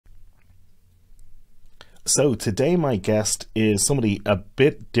So today my guest is somebody a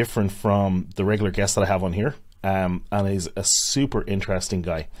bit different from the regular guest that I have on here, and is a super interesting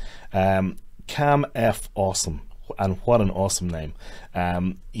guy. Cam F. Awesome, and what an awesome name.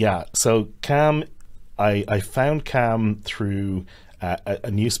 Yeah, so Cam, I found Cam through a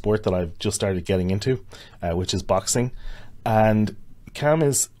new sport that I've just started getting into, which is boxing. And Cam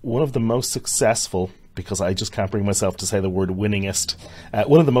is one of the most successful, because I just can't bring myself to say the word winningest,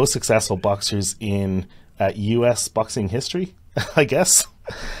 one of the most successful boxers in US boxing history, I guess.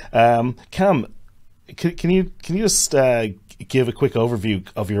 Cam, can you just give a quick overview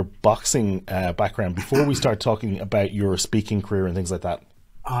of your boxing background before we start talking about your speaking career and things like that?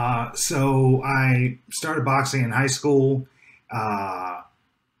 So I started boxing in high school. I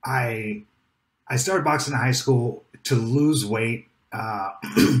started boxing in high school to lose weight,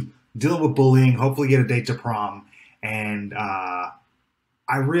 dealing with bullying, hopefully get a date to prom. And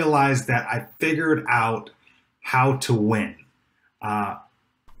I realized that I figured out how to win. I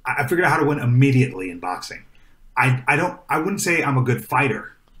figured out how to win immediately in boxing. I wouldn't say I'm a good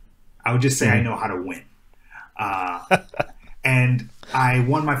fighter. I would just say I know how to win. And I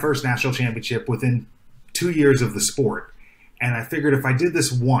won my first national championship within 2 years of the sport. And I figured if I did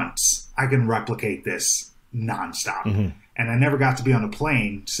this once, I can replicate this nonstop. And I never got to be on a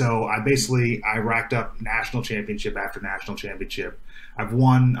plane. So I racked up national championship after national championship. I've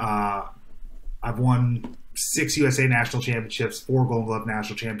won 6 USA national championships, 4 Golden Glove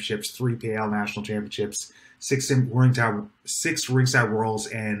national championships, 3 PAL national championships, 6 ringside worlds,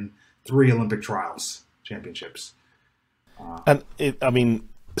 and 3 Olympic trials championships.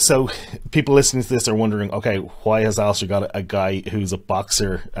 So people listening to this are wondering, okay, why has Alastair got a guy who's a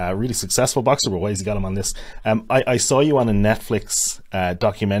boxer, a really successful boxer, but why has he got him on this? I saw you on a Netflix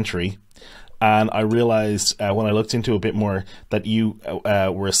documentary, and I realized when I looked into it a bit more that you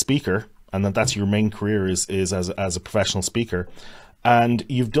were a speaker, and that's your main career is as a professional speaker. And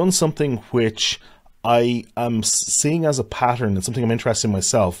you've done something which I am seeing as a pattern, and something I'm interested in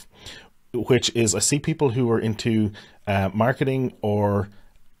myself, which is I see people who are into marketing or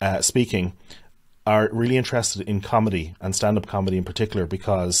speaking are really interested in comedy, and stand-up comedy in particular,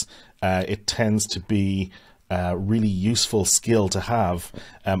 because it tends to be a really useful skill to have,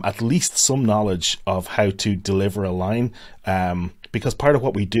 at least some knowledge of how to deliver a line, because part of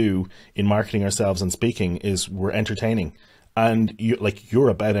what we do in marketing ourselves and speaking is we're entertaining, and you're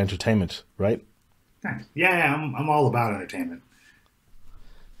about entertainment, right? Thanks. Yeah, I'm all about entertainment.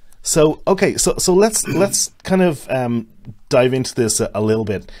 So okay, so let's kind of dive into this a little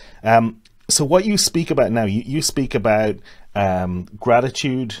bit. So what you speak about now, you speak about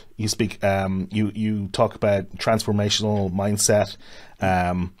gratitude. You speak you talk about transformational mindset,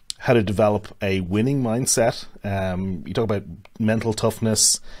 how to develop a winning mindset. You talk about mental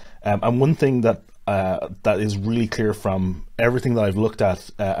toughness, and one thing that is really clear from everything that I've looked at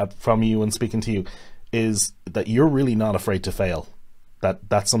from you and speaking to you is that you're really not afraid to fail.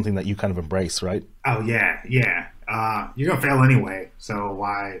 That's something that you kind of embrace, right? Oh yeah. You're gonna fail anyway, so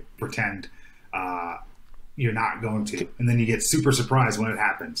why pretend you're not going to? And then you get super surprised when it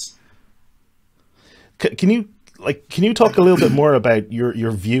happens. Can you talk a little bit more about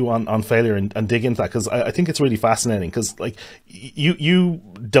your view on failure and dig into that? Because I think it's really fascinating. Because you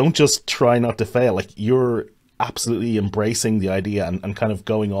don't just try not to fail; you're absolutely embracing the idea and kind of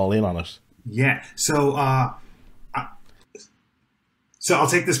going all in on it. Yeah. So I'll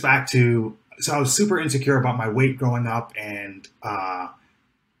take this back to, so I was super insecure about my weight growing up, and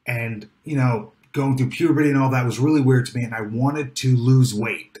going through puberty and all that was really weird to me, and I wanted to lose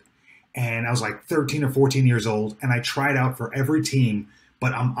weight. And I was like 13 or 14 years old, and I tried out for every team,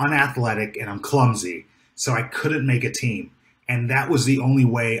 but I'm unathletic and I'm clumsy, so I couldn't make a team. And that was the only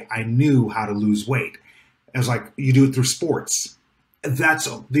way I knew how to lose weight. It was like, you do it through sports. That's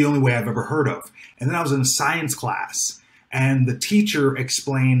the only way I've ever heard of. And then I was in a science class, and the teacher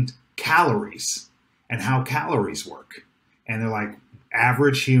explained calories and how calories work. And they're like,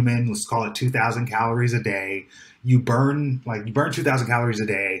 average human, let's call it 2,000 calories a day. You burn 2,000 calories a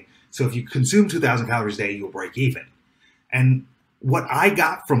day. So if you consume 2,000 calories a day, you'll break even. And what I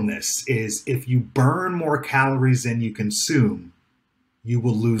got from this is, if you burn more calories than you consume, you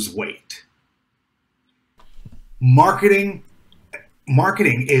will lose weight. Marketing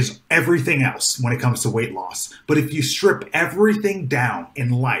is everything else when it comes to weight loss. But if you strip everything down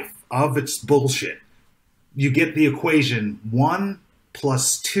in life of its bullshit, you get the equation 1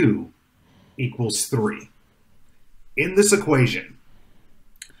 + 2 = 3. In this equation,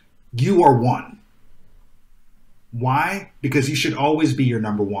 you are 1. Why? Because you should always be your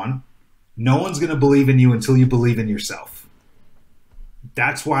number 1. No one's going to believe in you until you believe in yourself.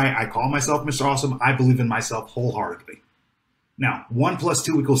 That's why I call myself Mr. Awesome. I believe in myself wholeheartedly. Now, 1 +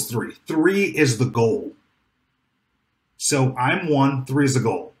 2 = 3. 3 is the goal. So I'm 1, 3 is the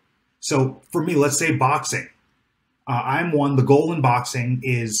goal. So for me, let's say boxing. I'm 1. The goal in boxing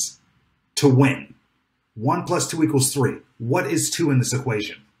is to win. 1 + 2 = 3. What is 2 in this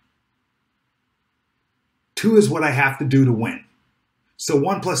equation? 2 is what I have to do to win. So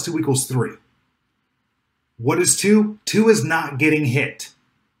 1 + 2 = 3. What is 2? 2 is not getting hit.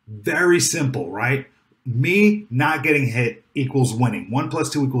 Very simple, right? Me not getting hit equals winning. 1 +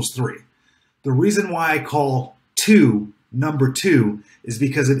 2 = 3. The reason why I call 2 number 2 is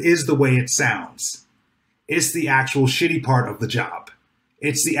because it is the way it sounds. It's the actual shitty part of the job.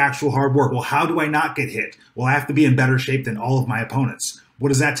 It's the actual hard work. Well, how do I not get hit? Well, I have to be in better shape than all of my opponents. What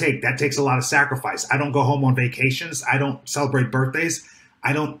does that take? That takes a lot of sacrifice. I don't go home on vacations. I don't celebrate birthdays.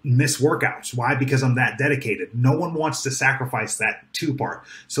 I don't miss workouts. Why? Because I'm that dedicated. No one wants to sacrifice that 2 part.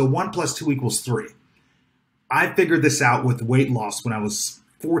 So 1 + 2 = 3. I figured this out with weight loss when I was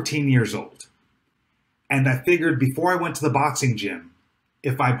 14 years old. And I figured before I went to the boxing gym,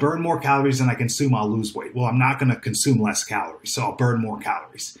 if I burn more calories than I consume, I'll lose weight. Well, I'm not going to consume less calories, so I'll burn more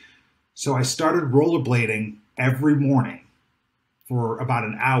calories. So I started rollerblading every morning for about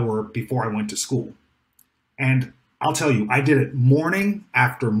an hour before I went to school. And I'll tell you, I did it morning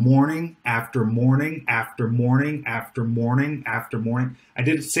after morning after morning after morning after morning after morning. I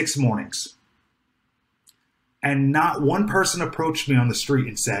did it 6 mornings. And not one person approached me on the street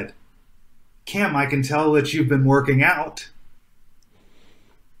and said, Cam, I can tell that you've been working out.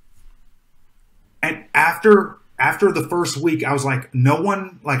 And after the first week, I was like, no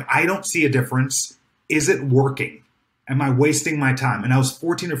one, like, I don't see a difference. Is it working? Am I wasting my time? And I was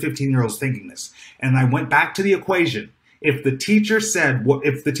 14 or 15 years old thinking this. And I went back to the equation. If the teacher said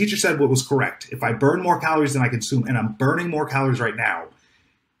what was correct, if I burn more calories than I consume, and I'm burning more calories right now,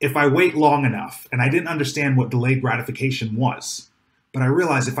 if I wait long enough, and I didn't understand what delayed gratification was, but I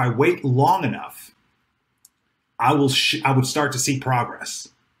realized if I wait long enough, I would start to see progress.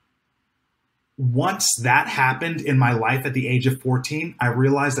 Once that happened in my life at the age of 14, I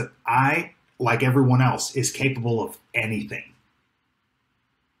realized that I, like everyone else, is capable of anything.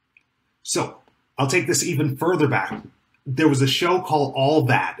 So I'll take this even further back. There was a show called All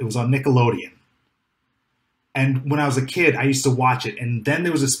That. It was on Nickelodeon. And when I was a kid, I used to watch it. And then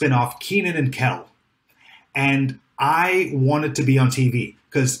there was a spinoff, Kenan and Kel. And I wanted to be on TV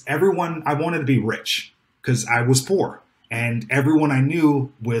because I wanted to be rich because I was poor. And everyone I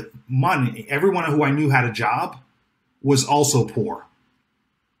knew with money, everyone who I knew had a job was also poor.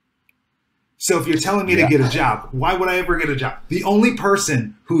 So if you're telling me to get a job, why would I ever get a job? The only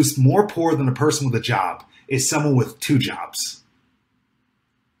person who's more poor than a person with a job is someone with 2 jobs.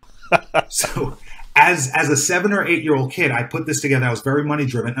 So as a 7 or 8 year old kid, I put this together. I was very money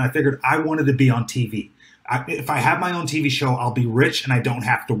driven, and I figured I wanted to be on TV. If I have my own TV show, I'll be rich and I don't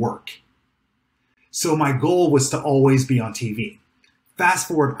have to work. So my goal was to always be on TV. Fast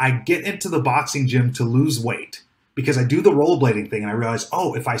forward, I get into the boxing gym to lose weight because I do the rollerblading thing, and I realized,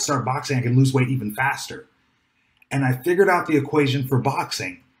 oh, if I start boxing, I can lose weight even faster. And I figured out the equation for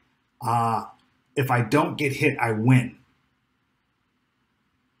boxing. If I don't get hit, I win.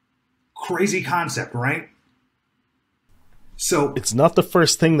 Crazy concept, right? So it's not the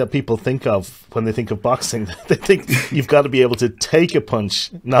first thing that people think of when they think of boxing. They think you've got to be able to take a punch,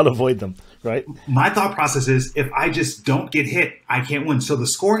 not avoid them, right? My thought process is if I just don't get hit, I can't win. So the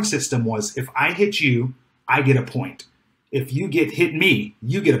scoring system was if I hit you, I get a point. If you hit me,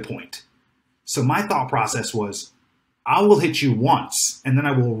 you get a point. So my thought process was I will hit you once and then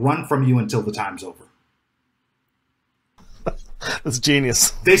I will run from you until the time's over. That's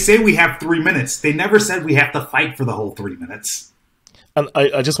genius. They say we have 3 minutes. They never said we have to fight for the whole 3 minutes. And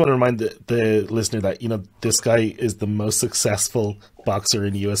I just want to remind the listener that, this guy is the most successful boxer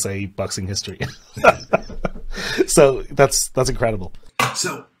in USA boxing history. So that's incredible.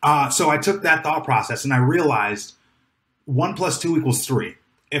 So I took that thought process and I realized 1 + 2 = 3.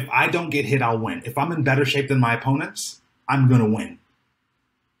 If I don't get hit, I'll win. If I'm in better shape than my opponents, I'm going to win.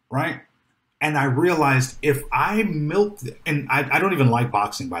 Right? And I realized if I milk, and I don't even like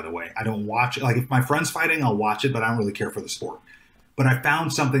boxing, by the way. I don't watch it. Like if my friend's fighting, I'll watch it, but I don't really care for the sport. But I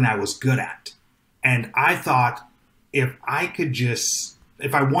found something I was good at. And I thought if I could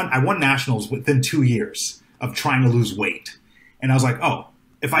I won nationals within 2 years of trying to lose weight. And I was like, oh,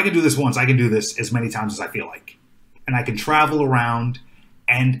 if I can do this once, I can do this as many times as I feel like. And I can travel around.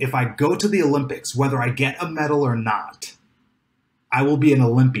 And if I go to the Olympics, whether I get a medal or not, I will be an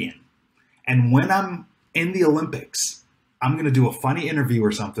Olympian. And when I'm in the Olympics, I'm going to do a funny interview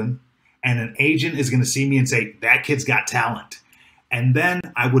or something, and an agent is going to see me and say, that kid's got talent. And then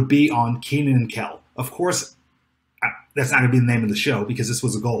I would be on Keenan and Kel. Of course, that's not going to be the name of the show because this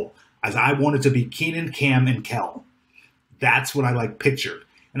was a goal. As I wanted to be Keenan, Cam, and Kel. That's what I like pictured.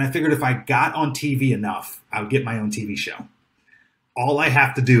 And I figured if I got on TV enough, I would get my own TV show. All I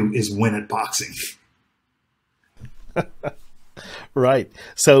have to do is win at boxing. Right.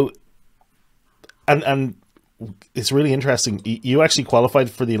 So, and it's really interesting. You actually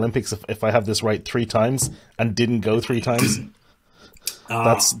qualified for the Olympics, if I have this right, 3 times and didn't go 3 times.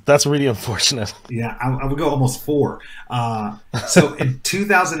 That's really unfortunate. Yeah, I would go almost 4. So in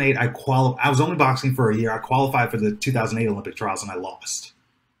 2008, I was only boxing for a year. I qualified for the 2008 Olympic trials and I lost.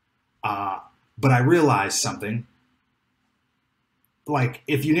 But I realized something. Like,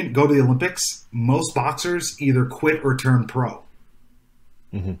 if you didn't go to the Olympics, most boxers either quit or turn pro.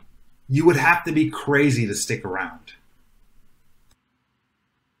 Mm-hmm. You would have to be crazy to stick around.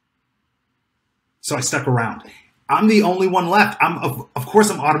 So I stuck around. I'm the only one left. Of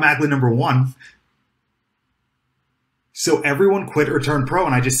course, I'm automatically number 1. So everyone quit or turned pro,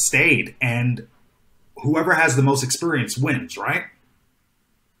 and I just stayed. And whoever has the most experience wins, right?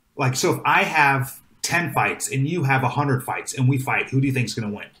 Like, so if I have 10 fights and you have 100 fights and we fight, who do you think is going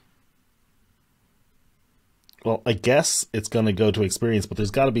to win? Well, I guess it's going to go to experience, but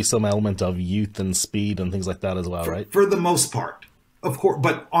there's got to be some element of youth and speed and things like that as well, right? For the most part, of course.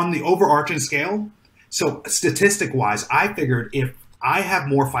 But on the overarching scale, so statistic-wise, I figured if I have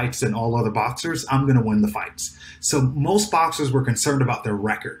more fights than all other boxers, I'm going to win the fights. So most boxers were concerned about their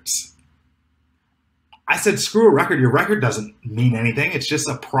records. I said, screw a record. Your record doesn't mean anything. It's just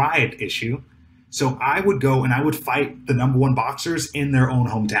a pride issue. So I would go and I would fight the number 1 boxers in their own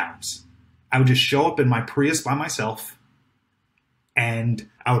hometowns. I would just show up in my Prius by myself and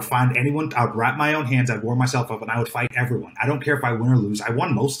I would find anyone. I would wrap my own hands. I'd warm myself up and I would fight everyone. I don't care if I win or lose. I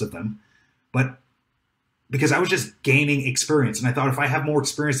won most of them, but because I was just gaining experience. And I thought if I have more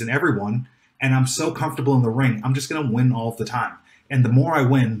experience than everyone and I'm so comfortable in the ring, I'm just going to win all the time. And the more I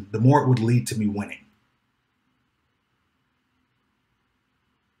win, the more it would lead to me winning.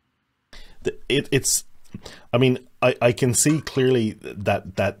 It's, I mean, I can see clearly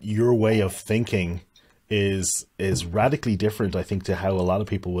that your way of thinking is radically different, I think, to how a lot of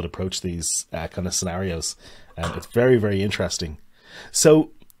people would approach these kind of scenarios. It's very, very interesting.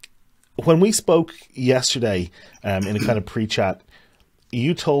 So when we spoke yesterday in a kind of pre-chat,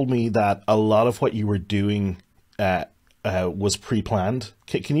 you told me that a lot of what you were doing was pre-planned.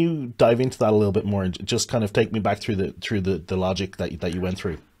 Can you dive into that a little bit more and just kind of take me back through the logic that you went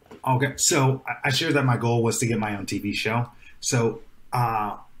through? Okay, so I shared that my goal was to get my own TV show. So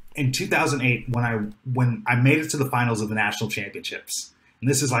in 2008, when I made it to the finals of the national championships, and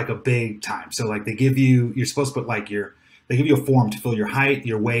this is like a big time. So like you're supposed to put like they give you a form to fill your height,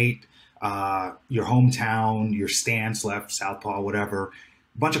 your weight, your hometown, your stance, left, southpaw, whatever.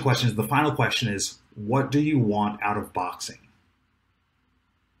 A bunch of questions. The final question is, what do you want out of boxing?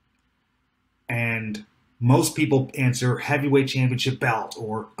 And most people answer heavyweight championship belt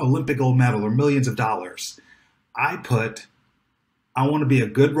or Olympic gold medal or millions of dollars. I want to be a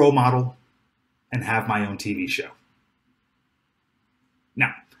good role model and have my own TV show.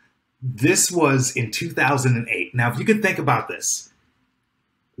 Now, this was in 2008. Now, if you could think about this,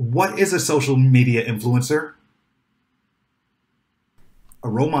 what is a social media influencer? A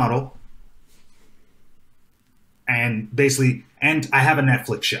role model. And I have a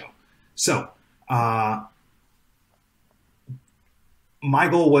Netflix show. So, my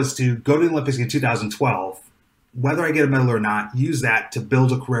goal was to go to the Olympics in 2012, whether I get a medal or not, use that to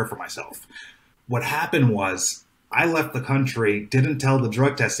build a career for myself. What happened was I left the country, didn't tell the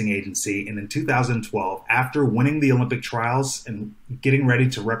drug testing agency, and in 2012, after winning the Olympic trials and getting ready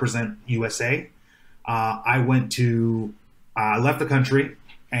to represent USA, I left the country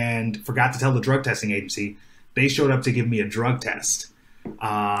and forgot to tell the drug testing agency. They showed up to give me a drug test.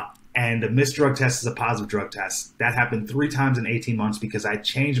 And a missed drug test is a positive drug test. That happened 3 times in 18 months because I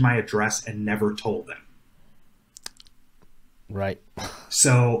changed my address and never told them. Right.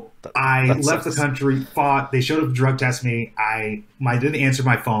 So I left the country, fought. They showed up to drug test me. I didn't answer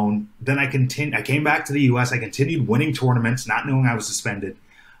my phone. Then I came back to the U.S. I continued winning tournaments, not knowing I was suspended.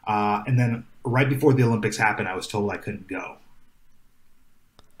 And then right before the Olympics happened, I was told I couldn't go.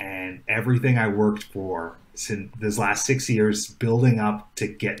 And everything I worked for since this last 6 years, building up to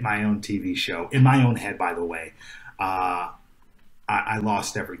get my own TV show, in my own head, by the way, I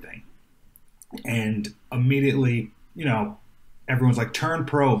lost everything. And immediately, everyone's like, turn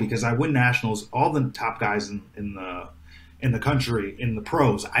pro, because I win nationals. All the top guys in the country, in the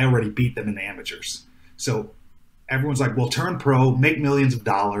pros, I already beat them in the amateurs. So everyone's like, well, turn pro, make millions of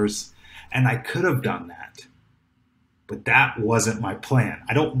dollars. And I could have done that. But that wasn't my plan.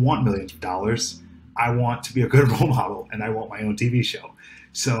 I don't want millions of dollars. I want to be a good role model, and I want my own TV show.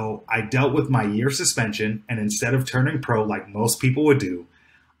 So I dealt with my year suspension, and instead of turning pro like most people would do,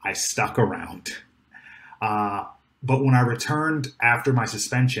 I stuck around. But when I returned after my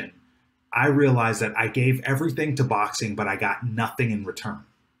suspension, I realized that I gave everything to boxing, but I got nothing in return.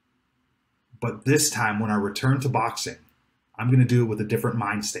 But this time, when I return to boxing, I'm going to do it with a different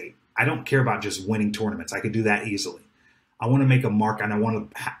mind state. I don't care about just winning tournaments. I could do that easily. I want to make a mark, and I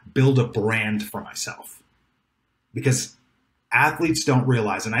want to build a brand for myself. Because athletes don't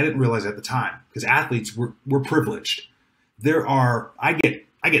realize, and I didn't realize at the time, because athletes, we're privileged.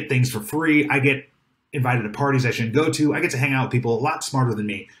 I get things for free. I get invited to parties I shouldn't go to. I get to hang out with people a lot smarter than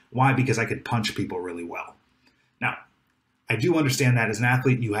me. Why? Because I could punch people really well. Now, I do understand that as an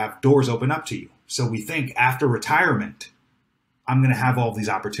athlete, you have doors open up to you. So we think after retirement, I'm going to have all these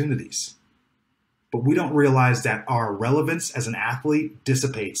opportunities. But we don't realize that our relevance as an athlete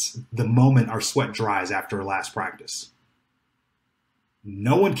dissipates the moment our sweat dries after our last practice.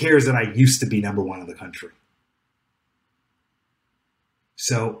 No one cares that I used to be number one in the country.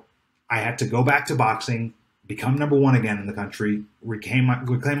 So I had to go back to boxing, become number one again in the country, reclaim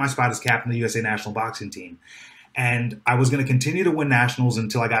my spot as captain of the USA national boxing team. And I was going to continue to win nationals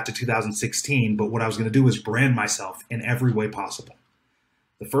until I got to 2016. But what I was going to do was brand myself in every way possible.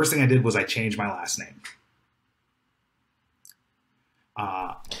 The first thing I did was I changed my last name.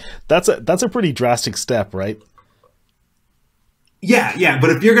 That's a pretty drastic step, right? Yeah.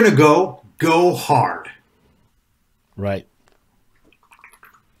 But if you're going to go hard. Right.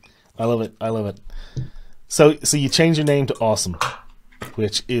 I love it. So you change your name to Awesome,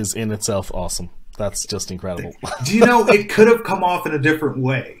 which is in itself awesome. That's just incredible. Do you know, it could have come off in a different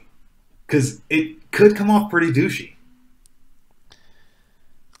way, because it could come off pretty douchey.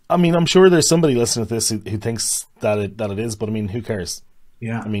 I mean, I'm sure there's somebody listening to this who thinks that it is, but I mean, who cares?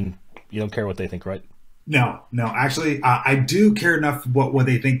 Yeah. I mean, you don't care what they think, right? No. Actually, I do care enough what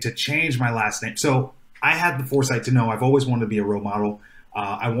they think to change my last name. So I had the foresight to know I've always wanted to be a role model.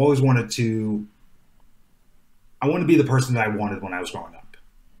 I always wanted to be the person that I wanted when I was growing up.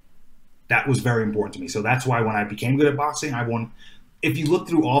 That was very important to me. So that's why when I became good at boxing, if you look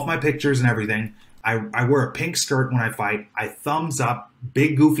through all of my pictures and everything, I wear a pink skirt when I fight. I thumbs up,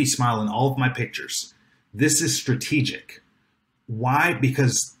 big goofy smile in all of my pictures. This is strategic. Why?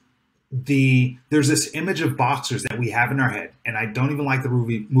 Because there's this image of boxers that we have in our head, and I don't even like the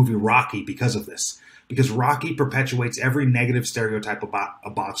movie Rocky because of this. Because Rocky perpetuates every negative stereotype a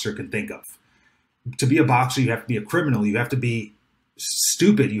boxer can think of. To be a boxer, you have to be a criminal. You have to be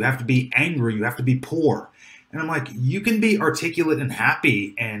stupid. You have to be angry. You have to be poor. And I'm like, you can be articulate and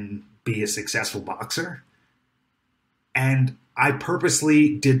happy and be a successful boxer. And I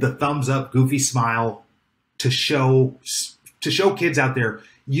purposely did the thumbs up, goofy smile to show kids out there,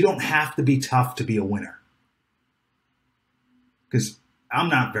 you don't have to be tough to be a winner. Because I'm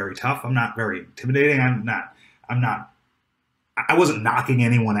not very tough. I'm not very intimidating. I wasn't knocking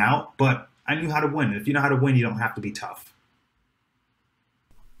anyone out, but I knew how to win. If you know how to win, you don't have to be tough.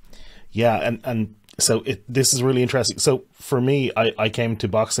 Yeah, and so this is really interesting. So for me, I came to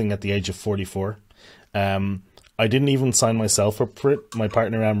boxing at the age of 44. I didn't even sign myself up for it. My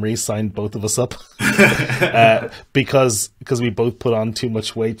partner Anne-Marie signed both of us up because we both put on too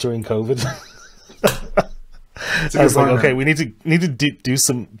much weight during COVID. I was like, okay, we need to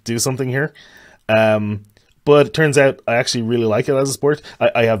do something here. But it turns out I actually really like it as a sport.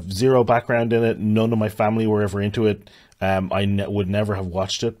 I have zero background in it. None of my family were ever into it. Would never have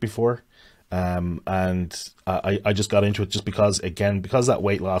watched it before. And I just got into it just because that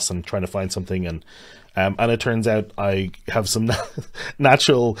weight loss and trying to find something, and it turns out I have some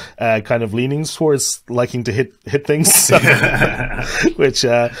natural kind of leanings towards liking to hit things, which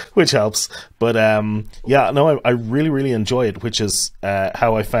helps. But yeah, no, I really, really enjoy it, which is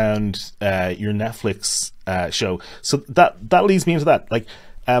how I found your Netflix show. So that leads me into that. Like,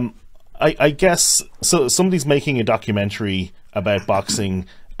 I guess so. Somebody's making a documentary about boxing,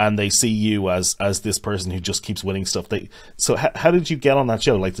 and they see you as this person who just keeps winning stuff. So how did you get on that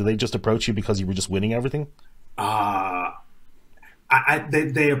show? Like, did they just approach you because you were just winning everything? They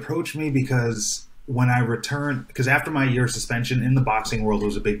approached me because when I returned, because after my year suspension in the boxing world, it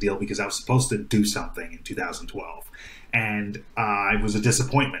was a big deal because I was supposed to do something in 2012, and it was a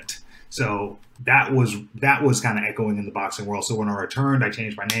disappointment. So that was kind of echoing in the boxing world. So when I returned, I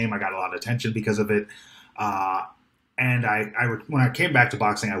changed my name. I got a lot of attention because of it. And when I came back to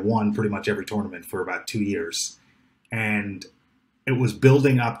boxing, I won pretty much every tournament for about 2 years. And it was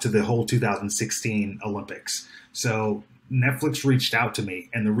building up to the whole 2016 Olympics. So Netflix reached out to me,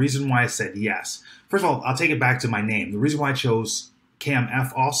 and the reason why I said yes, first of all, I'll take it back to my name. The reason why I chose Cam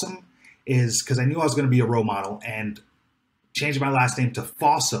F. Awesome is because I knew I was going to be a role model, and changing my last name to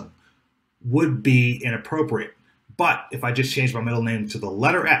Fossum would be inappropriate. But if I just changed my middle name to the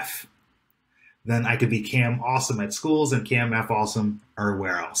letter F, then I could be Cam Awesome at schools and Cam F Awesome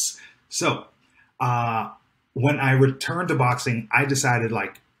everywhere else. So when I returned to boxing, I decided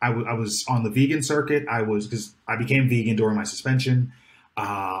I was on the vegan circuit. Because I became vegan during my suspension,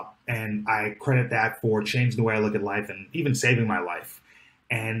 and I credit that for changing the way I look at life and even saving my life.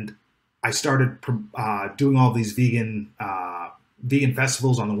 And I started doing all these vegan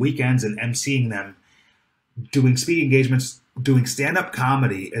festivals on the weekends and emceeing them, doing speaking engagements, doing stand-up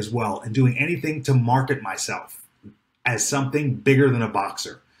comedy as well, and doing anything to market myself as something bigger than a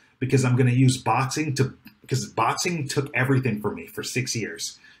boxer, because I'm going to use boxing because boxing took everything from me for 6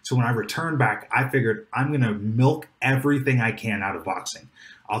 years. So when I returned back, I figured I'm going to milk everything I can out of boxing.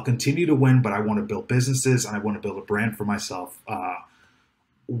 I'll continue to win, but I want to build businesses and I want to build a brand for myself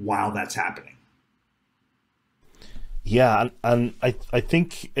while that's happening. Yeah, and I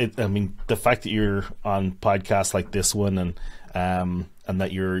think the fact that you're on podcasts like this one and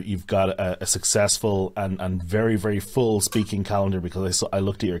that you've got a successful and very, very full speaking calendar, because I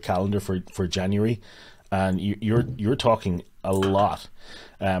looked at your calendar for January, and you're talking a lot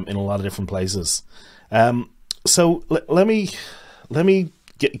in a lot of different places. So let me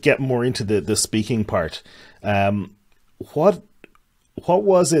get more into the speaking part. What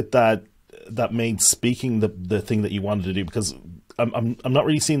was it that made speaking the thing that you wanted to do? Because I'm not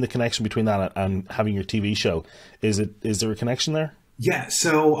really seeing the connection between that and having your TV show. Is there a connection there? Yeah.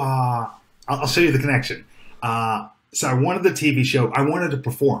 So I'll show you the connection. So I wanted the TV show. I wanted to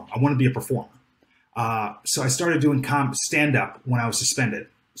perform. I wanted to be a performer. So I started doing stand-up when I was suspended.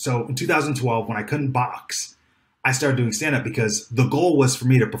 So in 2012, when I couldn't box, I started doing stand-up because the goal was for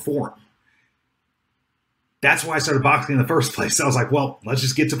me to perform. That's why I started boxing in the first place. I was like, well, let's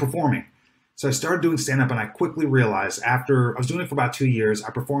just get to performing. So I started doing stand-up, and I quickly realized after I was doing it for about 2 years, I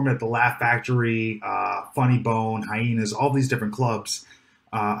performed at the Laugh Factory, Funny Bone, Hyenas, all these different clubs.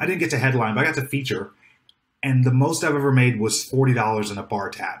 I didn't get to headline, but I got to feature. And the most I've ever made was $40 in a bar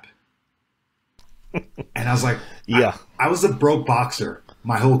tab. And I was like, yeah, I was a broke boxer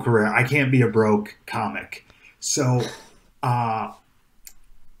my whole career. I can't be a broke comic. So my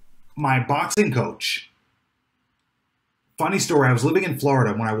boxing coach, funny story, I was living in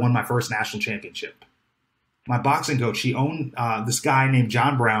Florida when I won my first national championship. My boxing coach, he owned this guy named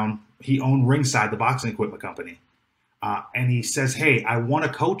John Brown. He owned Ringside, the boxing equipment company. And he says, hey, I want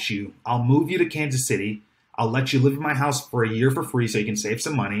to coach you. I'll move you to Kansas City. I'll let you live in my house for a year for free so you can save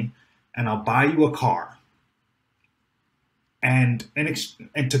some money. And I'll buy you a car and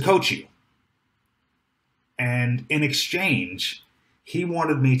to coach you. And in exchange, he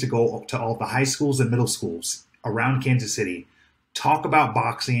wanted me to go to all the high schools and middle schools around Kansas City, talk about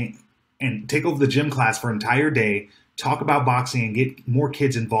boxing and take over the gym class for an entire day, talk about boxing and get more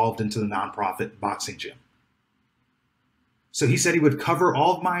kids involved into the nonprofit boxing gym. So he said he would cover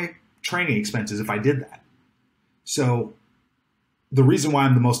all of my training expenses if I did that. So the reason why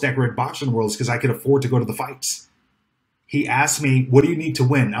I'm the most decorated boxer in the world is because I could afford to go to the fights. He asked me, what do you need to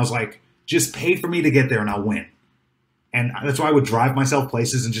win? I was like, just pay for me to get there and I'll win. And that's why I would drive myself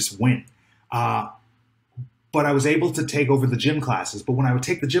places and just win. But I was able to take over the gym classes. But when I would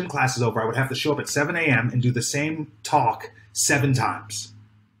take the gym classes over, I would have to show up at 7 a.m. and do the same talk 7 times.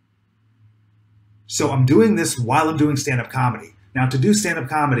 So I'm doing this while I'm doing stand-up comedy. Now, to do stand-up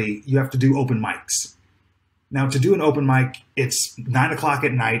comedy, you have to do open mics. Now, to do an open mic, it's 9 o'clock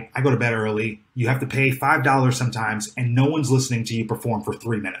at night. I go to bed early. You have to pay $5 sometimes, and no one's listening to you perform for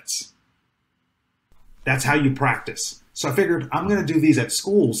 3 minutes. That's how you practice. So I figured I'm going to do these at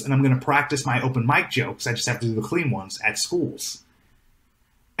schools, and I'm going to practice my open mic jokes. I just have to do the clean ones at schools.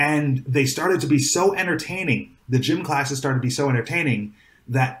 And they started to be so entertaining. The gym classes started to be so entertaining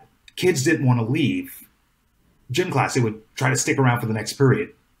that kids didn't want to leave gym class. They would try to stick around for the next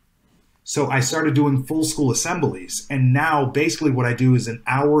period. So I started doing full school assemblies. And now basically what I do is an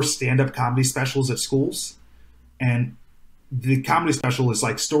hour stand-up comedy specials at schools. And the comedy special is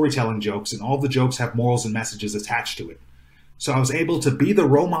like storytelling jokes, and all the jokes have morals and messages attached to it. So I was able to be the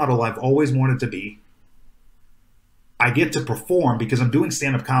role model I've always wanted to be. I get to perform because I'm doing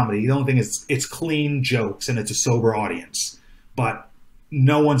stand-up comedy. The only thing is it's clean jokes and it's a sober audience. But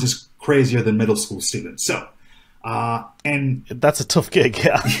no one's as crazier than middle school students. So, and that's a tough gig,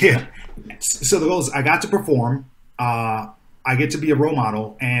 yeah. Yeah. So the goal is I got to perform, I get to be a role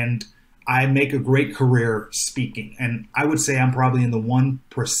model, and I make a great career speaking. And I would say I'm probably in the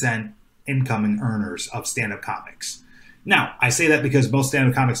 1% incoming earners of stand-up comics. Now, I say that because most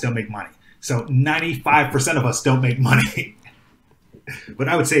stand-up comics don't make money. So 95% of us don't make money. But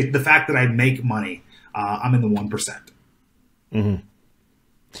I would say the fact that I make money, I'm in the 1%. Mm-hmm.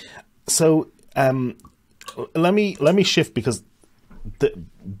 So let me shift, because the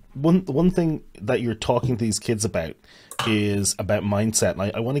one thing that you're talking to these kids about is about mindset,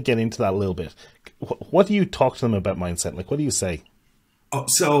 and I want to get into that a little bit. What do you talk to them about mindset? Like, what do you say? Oh,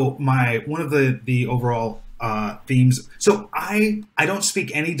 so one of the overall themes. So I don't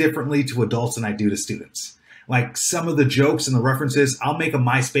speak any differently to adults than I do to students. Like, some of the jokes and the references, I'll make a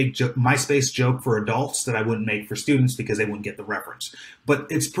MySpace joke for adults that I wouldn't make for students because they wouldn't get the reference. But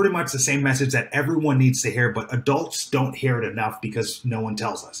it's pretty much the same message that everyone needs to hear, but adults don't hear it enough because no one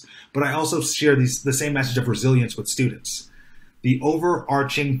tells us. But I also share the same message of resilience with students. The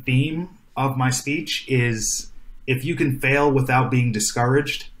overarching theme of my speech is, if you can fail without being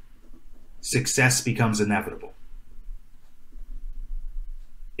discouraged, success becomes inevitable.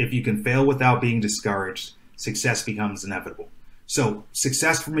 If you can fail without being discouraged, success becomes inevitable. So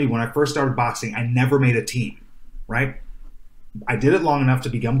success for me, when I first started boxing, I never made a team, right? I did it long enough to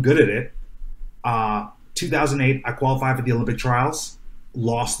become good at it. 2008, I qualified for the Olympic trials,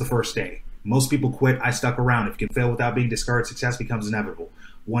 lost the first day. Most people quit. I stuck around. If you can fail without being discouraged, success becomes inevitable.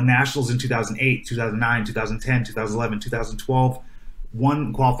 Won nationals in 2008, 2009, 2010, 2011, 2012.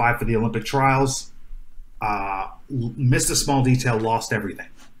 Qualified for the Olympic trials. Missed a small detail, lost everything.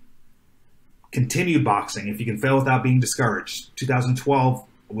 Continued boxing. If you can fail without being discouraged. 2012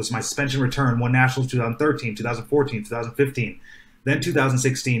 was my suspension return. Won nationals 2013, 2014, 2015. Then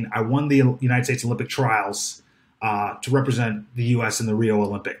 2016, I won the United States Olympic trials to represent the U.S. in the Rio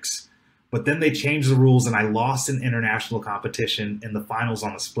Olympics. But then they changed the rules, and I lost an international competition in the finals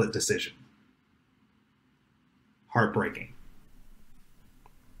on a split decision. Heartbreaking.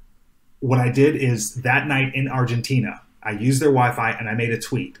 What I did is, that night in Argentina, I used their Wi-Fi and I made a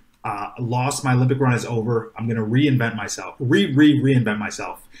tweet. Lost, my Olympic run is over. I'm going to reinvent myself. Reinvent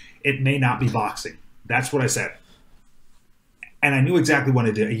myself. It may not be boxing. That's what I said. And I knew exactly what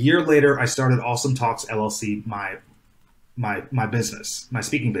I did. A year later, I started Awesome Talks LLC, my business, my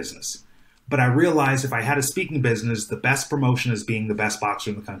speaking business. But I realized if I had a speaking business, the best promotion is being the best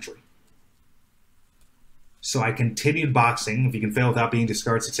boxer in the country. So I continued boxing. If you can fail without being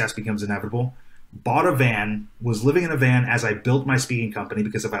discouraged, success becomes inevitable. Bought a van, was living in a van as I built my speaking company,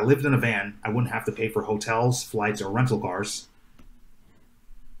 because if I lived in a van, I wouldn't have to pay for hotels, flights, or rental cars.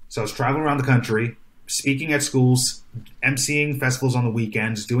 So I was traveling around the country, speaking at schools, emceeing festivals on the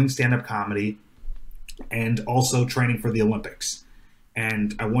weekends, doing stand-up comedy, and also training for the Olympics.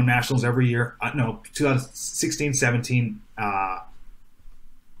 And I won nationals every year. 2016, 17. I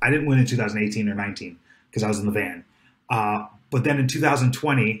didn't win in 2018 or 19 because I was in the van. But then in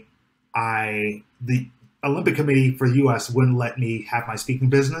 2020, the Olympic Committee for the U.S. wouldn't let me have my speaking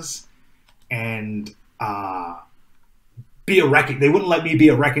business and they wouldn't let me be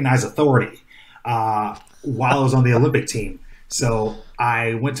a recognized authority while I was on the Olympic team. So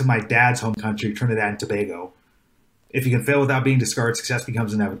I went to my dad's home country, Trinidad and Tobago. If you can fail without being discouraged, success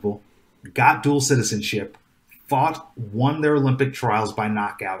becomes inevitable. Got dual citizenship, won their Olympic trials by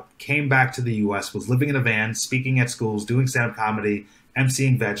knockout, came back to the U.S., was living in a van, speaking at schools, doing stand-up comedy,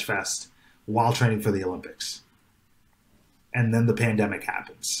 emceeing Veg Fest while training for the Olympics. And then the pandemic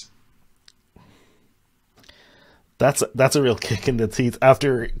happens. That's a real kick in the teeth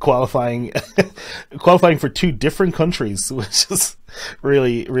after qualifying for two different countries, which is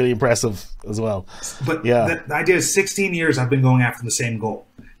really, really impressive as well. But yeah, the idea is 16 years I've been going after the same goal.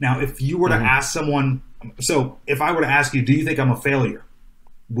 Now, if you were to ask someone, so if I were to ask you, do you think I'm a failure?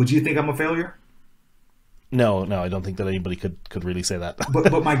 Would you think I'm a failure? No, I don't think that anybody could really say that.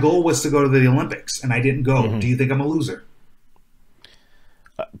 but my goal was to go to the Olympics, and I didn't go. Do you think I'm a loser?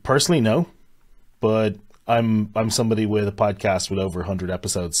 Personally, no. But I'm somebody with a podcast with over 100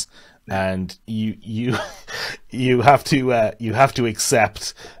 episodes, and you have to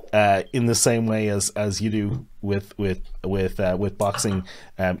accept in the same way as you do with boxing.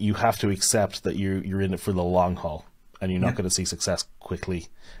 You have to accept that you're in it for the long haul, and you're not going to see success quickly.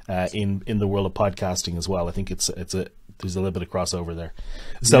 In the world of podcasting as well, I think there's a little bit of crossover there.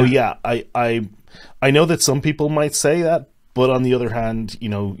 So I know that some people might say that, but on the other hand,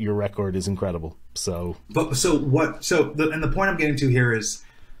 your record is incredible. So the point I'm getting to here is,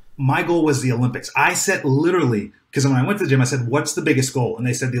 my goal was the Olympics. I said, literally, because when I went to the gym, I said, what's the biggest goal? And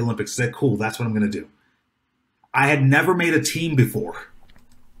they said the Olympics. I said, cool, that's what I'm going to do. I had never made a team before,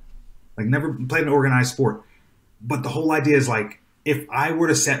 like never played an organized sport. But the whole idea is, like, if I were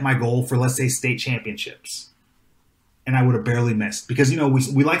to set my goal for, let's say, state championships, and I would have barely missed. Because,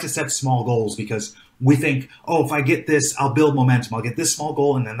 we like to set small goals because we think, oh, if I get this, I'll build momentum. I'll get this small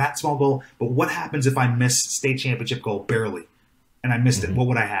goal and then that small goal. But what happens if I miss state championship goal barely and I missed it? What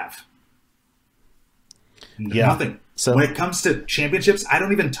would I have? Yeah. Nothing. So when it comes to championships, I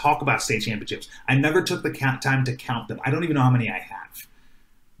don't even talk about state championships. I never took the time to count them. I don't even know how many I have.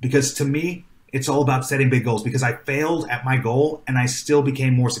 Because to me, it's all about setting big goals, because I failed at my goal and I still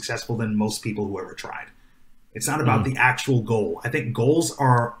became more successful than most people who ever tried. It's not about the actual goal. I think goals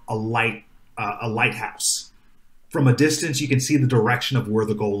are a lighthouse. From a distance, you can see the direction of where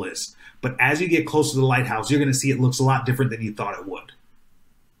the goal is. But as you get closer to the lighthouse, you're going to see it looks a lot different than you thought it would.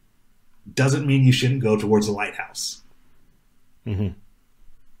 Doesn't mean you shouldn't go towards the lighthouse.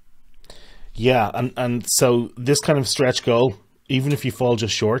 Yeah, and so this kind of stretch goal, even if you fall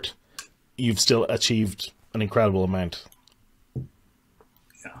just short, you've still achieved an incredible amount.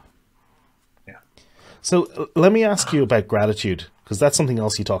 Yeah. So let me ask you about gratitude, because that's something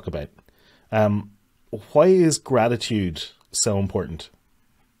else you talk about. Why is gratitude so important?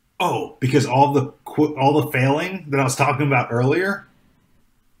 Oh, because all the failing that I was talking about earlier,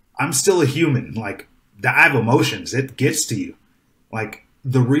 I'm still a human. Like, I have emotions. It gets to you. Like,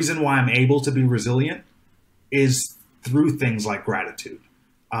 the reason why I'm able to be resilient is through things like gratitude.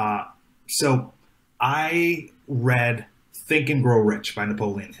 So I read Think and Grow Rich by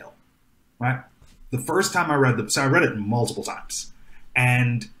Napoleon Hill, right? The first time I read I read it multiple times,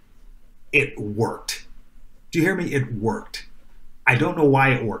 and it worked. Do you hear me? It worked. I don't know why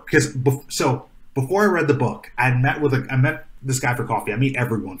it worked. So before I read the book, I met this guy for coffee. I meet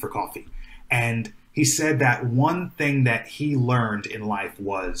everyone for coffee. And he said that one thing that he learned in life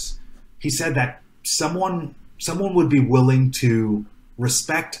was, he said that someone would be willing to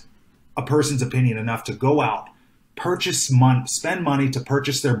respect a person's opinion enough to go out, spend money to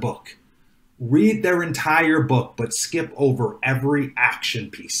purchase their book, read their entire book, but skip over every action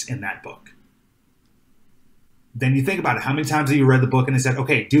piece in that book. Then you think about it. How many times have you read the book and they said,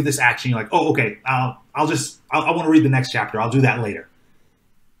 okay, do this action? You're like, oh, okay, I want to read the next chapter. I'll do that later.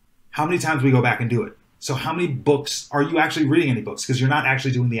 How many times we go back and do it? So how many books are you actually reading? Any books? Because you're not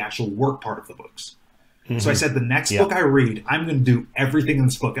actually doing the actual work part of the books. So I said, the next book I read, I'm going to do everything in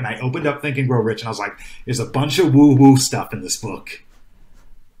this book. And I opened up Think and Grow Rich, and I was like, there's a bunch of woo-woo stuff in this book.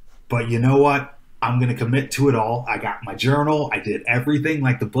 But you know what? I'm going to commit to it all. I got my journal. I did everything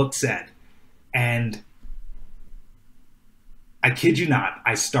like the book said. And I kid you not,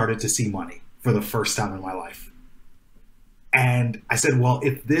 I started to see money for the first time in my life. And I said, well,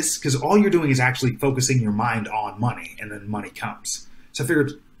 if this, because all you're doing is actually focusing your mind on money, and then money comes. So I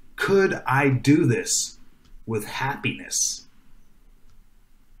figured, could I do this with happiness?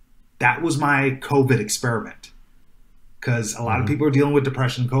 That was my COVID experiment, because a lot of people are dealing with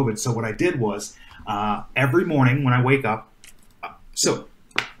depression and COVID. So what I did was, every morning when I wake up, so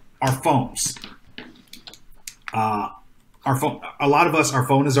our phones, a lot of us, our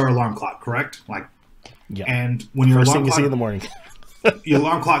phone is our alarm clock, correct? Like, yeah. And when your first alarm thing you clock, see in the morning, your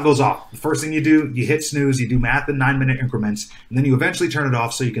alarm clock goes off. The first thing you do, you hit snooze, you do math in 9-minute increments, and then you eventually turn it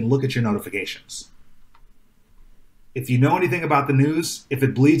off so you can look at your notifications. If you know anything about the news, if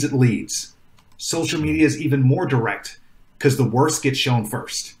it bleeds, it leads. Social media is even more direct, because the worst gets shown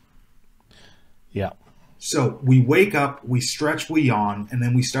first. Yeah. So we wake up, we stretch, we yawn, and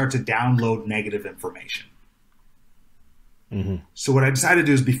then we start to download negative information. So what I decided to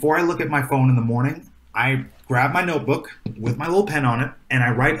do is, before I look at my phone in the morning, I grab my notebook with my little pen on it, and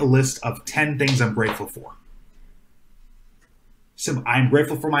I write a list of 10 things I'm grateful for. So I'm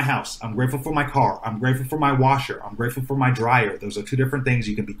grateful for my house. I'm grateful for my car. I'm grateful for my washer. I'm grateful for my dryer. Those are two different things.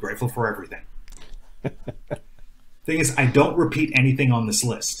 You can be grateful for everything. Thing is, I don't repeat anything on this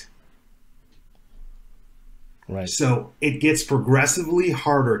list. Right. So it gets progressively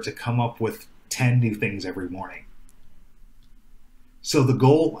harder to come up with 10 new things every morning. So the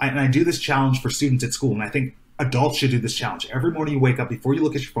goal, and I do this challenge for students at school, and I think adults should do this challenge. Every morning you wake up, before you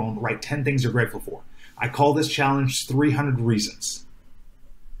look at your phone, write 10 things you're grateful for. I call this challenge 300 Reasons.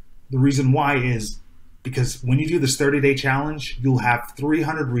 The reason why is because when you do this 30-day challenge, you'll have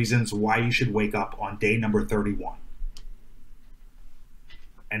 300 reasons why you should wake up on day number 31.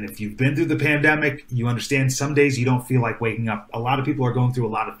 And if you've been through the pandemic, you understand some days you don't feel like waking up. A lot of people are going through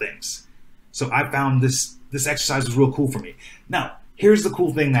a lot of things. So I found this exercise was real cool for me. Now, here's the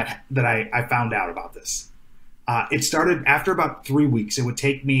cool thing that I found out about this. It started after about 3 weeks. It would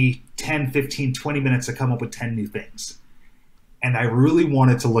take me 10, 15, 20 minutes to come up with 10 new things. And I really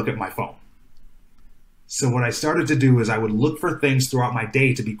wanted to look at my phone. So what I started to do is I would look for things throughout my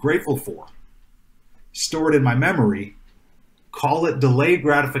day to be grateful for, store it in my memory, call it delayed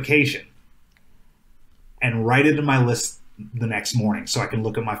gratification. and write it in my list the next morning so I can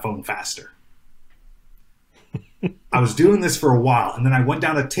look at my phone faster. I was doing this for a while, and then I went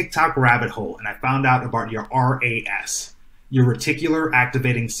down a TikTok rabbit hole, and I found out about your RAS, your reticular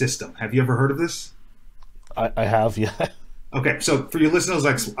activating system. Have you ever heard of this? I have, yeah. Okay, so for your listeners,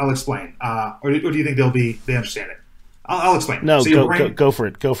 I'll explain. Or do you think they understand it? I'll explain. No, so go for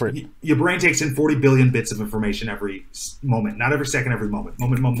it. Go for it. Your brain takes in 40 billion bits of information every moment. Not every second, every moment.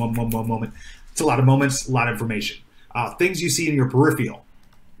 Moment. It's a lot of moments, a lot of information. Things you see in your peripheral.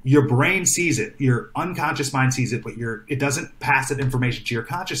 Your brain sees it. Your unconscious mind sees it, but it doesn't pass that information to your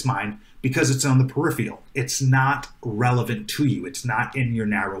conscious mind because it's on the peripheral. It's not relevant to you. It's not in your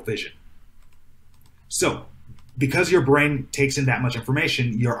narrow vision. So, because your brain takes in that much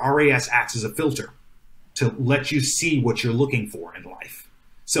information, your RAS acts as a filter to let you see what you're looking for in life.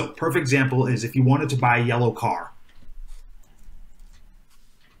 So, perfect example is if you wanted to buy a yellow car,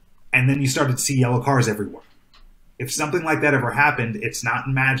 and then you started to see yellow cars everywhere. If something like that ever happened, it's not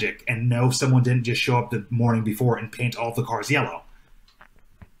magic, and no, someone didn't just show up the morning before and paint all the cars yellow.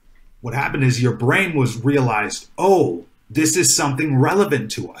 What happened is your brain realized, oh, this is something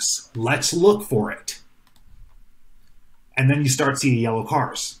relevant to us. Let's look for it. And then you start seeing yellow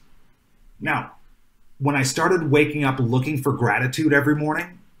cars. Now, when I started waking up looking for gratitude every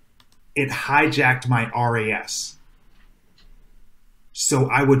morning, it hijacked my RAS. So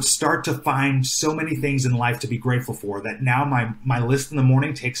I would start to find so many things in life to be grateful for that now my list in the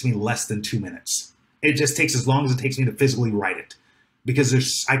morning takes me less than 2 minutes. It just takes as long as it takes me to physically write it,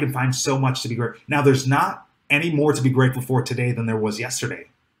 because I can find so much to be grateful. Now, there's not any more to be grateful for today than there was yesterday.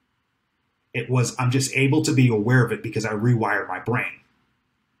 I'm just able to be aware of it because I rewired my brain.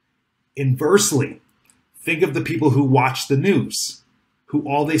 Inversely, think of the people who watch the news, who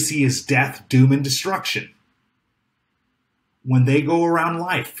all they see is death, doom, and destruction. When they go around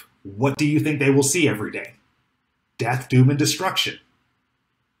life, what do you think they will see every day? Death, doom, and destruction.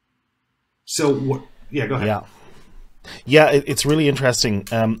 So, what? Yeah, go ahead. Yeah, it's really interesting.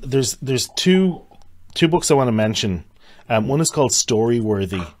 There's two books I want to mention. One is called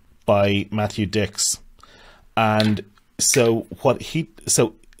Storyworthy by Matthew Dix, and so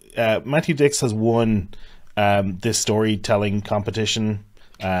Matthew Dix has won this storytelling competition.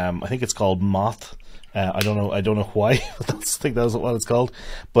 I think it's called Moth. I don't know why. I think that's what it's called.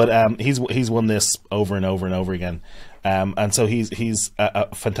 But he's won this over and over and over again. And so he's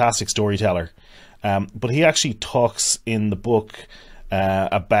a fantastic storyteller. But he actually talks in the book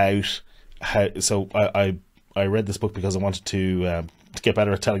about how. So I read this book because I wanted to get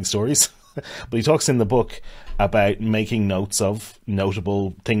better at telling stories. But he talks in the book about making notes of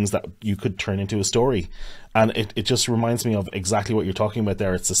notable things that you could turn into a story. And it just reminds me of exactly what you're talking about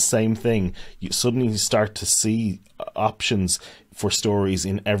there. It's the same thing. You suddenly start to see options for stories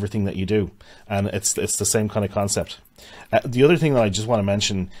in everything that you do. And it's the same kind of concept. The other thing that I just want to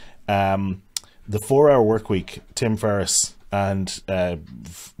mention, the 4-Hour Workweek, Tim Ferriss, and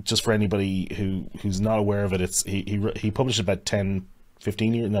just for anybody who's not aware of it, he published it about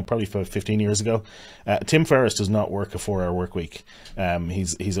 15 years, no, probably 15 years ago. Tim Ferriss does not work a 4-hour work week.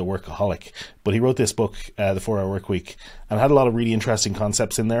 He's a workaholic, but he wrote this book, The 4-Hour Work Week, and had a lot of really interesting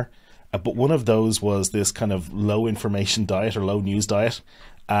concepts in there. But one of those was this kind of low information diet or low news diet.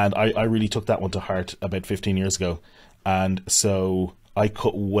 And I really took that one to heart about 15 years ago. And so I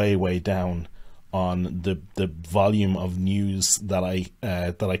cut way down on the volume of news that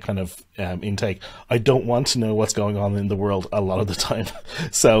I kind of intake. I don't want to know what's going on in the world a lot of the time.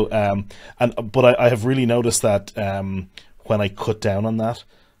 So but I have really noticed that when I cut down on that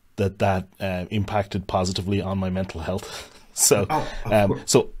impacted positively on my mental health. So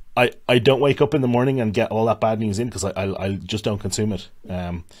so I don't wake up in the morning and get all that bad news in because I just don't consume it.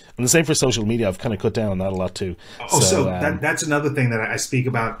 And the same for social media. I've kind of cut down on that a lot too. So that's another thing that I speak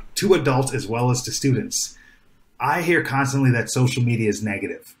about to adults as well as to students. I hear constantly that social media is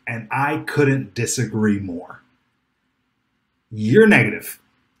negative, and I couldn't disagree more. You're negative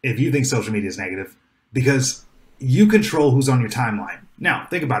if you think social media is negative because you control who's on your timeline. Now,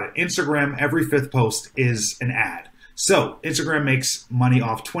 think about it. Instagram, every 5th post is an ad. So Instagram makes money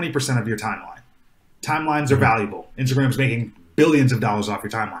off 20% of your timeline. Timelines are valuable. Instagram's making billions of dollars off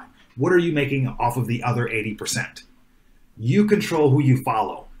your timeline. What are you making off of the other 80%? You control who you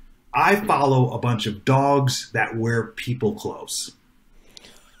follow. I follow a bunch of dogs that wear people clothes.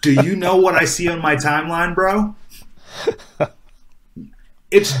 Do you know what I see on my timeline, bro?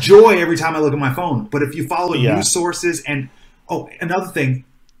 It's joy every time I look at my phone. But if you follow news sources and another thing,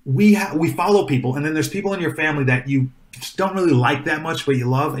 we follow people, and then there's people in your family that you just don't really like that much, but you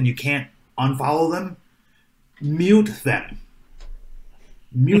love, and you can't unfollow them. Mute them.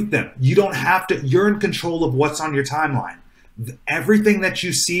 Mute them. You don't have to. You're in control of what's on your timeline. Everything that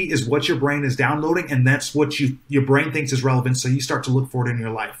you see is what your brain is downloading, and that's what your brain thinks is relevant, so you start to look for it in your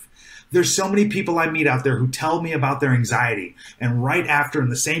life. There's so many people I meet out there who tell me about their anxiety, and right after, in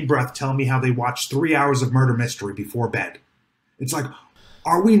the same breath, tell me how they watch 3 hours of murder mystery before bed. It's like,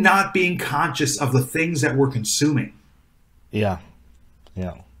 are we not being conscious of the things that we're consuming? Yeah.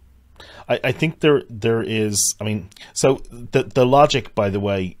 I think there is, I mean, so the logic, by the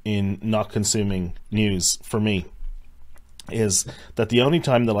way, in not consuming news for me is that the only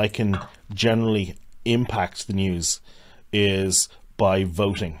time that I can generally impact the news is by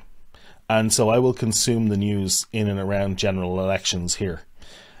voting. And so I will consume the news in and around general elections here.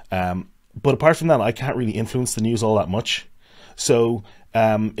 But apart from that, I can't really influence the news all that much. So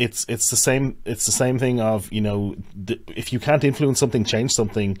it's the same thing of, you know, if you can't influence something, change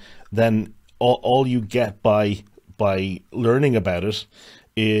something, then all you get by learning about it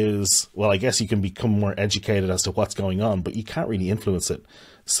is, well, I guess you can become more educated as to what's going on, but you can't really influence it.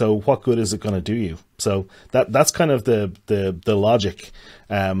 So what good is it going to do you? So that's kind of the logic.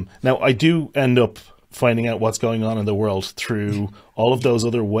 Now I do end up finding out what's going on in the world through all of those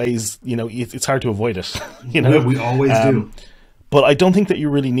other ways. You know, it's hard to avoid it. You know, we always do. But I don't think that you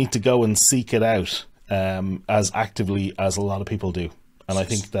really need to go and seek it out as actively as a lot of people do. And I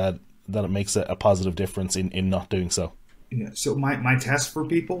think that it makes a positive difference in not doing so. Yeah. So my test for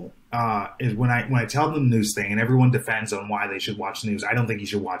people is when I tell them the news thing, and everyone defends on why they should watch news. I don't think you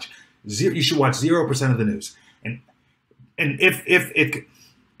should watch you should watch 0% of the news. And if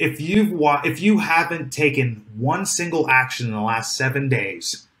you haven't taken one single action in the last 7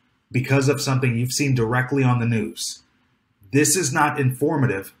 days because of something you've seen directly on the news, this is not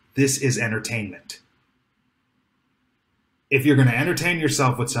informative. This is entertainment. If you're going to entertain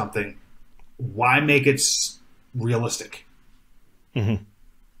yourself with something, why make it realistic? Mm-hmm.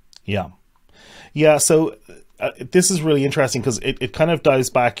 Yeah. So this is really interesting because it kind of dives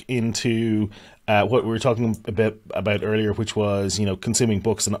back into what we were talking about earlier, which was, you know, consuming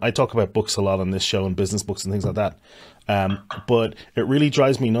books. And I talk about books a lot on this show, and business books and things like that. But it really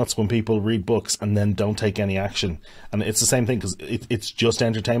drives me nuts when people read books and then don't take any action. And it's the same thing because it's just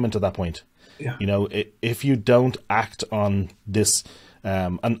entertainment at that point. Yeah. You know, if you don't act on this,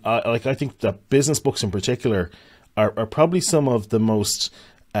 and I think that business books in particular are probably some of the most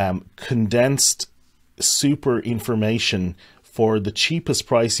condensed super information for the cheapest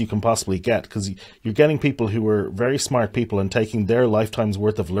price you can possibly get, because you're getting people who are very smart people and taking their lifetime's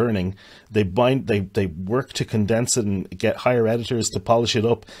worth of learning. They work to condense it and get hire editors to polish it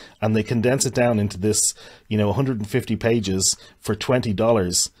up, and they condense it down into this, you know, 150 pages for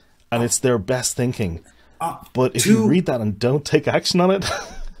 $20, and it's their best thinking. But if you read that and don't take action on it,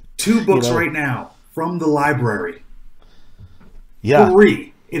 2 books right now from the library. Yeah,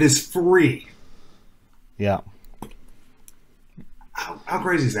 free. It is free. Yeah. How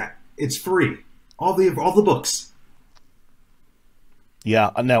crazy is that? It's free. All the books.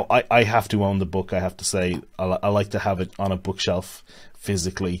 Yeah. Now I have to own the book. I have to say I like to have it on a bookshelf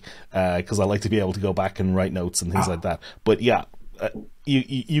physically because I like to be able to go back and write notes and things like that. But yeah,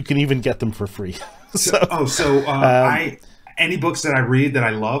 you can even get them for free. Any books that I read that I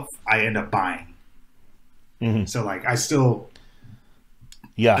love, I end up buying. Mm-hmm. So like I still.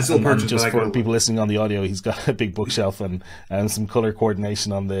 Yeah, and just for people listening on the audio, he's got a big bookshelf and some color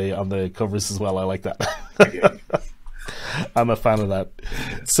coordination on the covers as well. I like that. I'm a fan of that.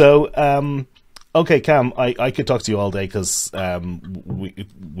 So, okay, Cam, I could talk to you all day because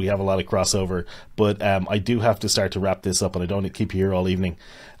we have a lot of crossover, but I do have to start to wrap this up, and I don't want to keep you here all evening.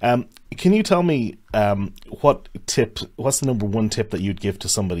 Can you tell me what's the number one tip that you'd give to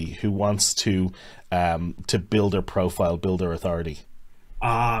somebody who wants to build their profile, build their authority?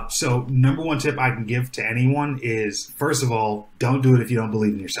 So number one tip I can give to anyone is, first of all, don't do it if you don't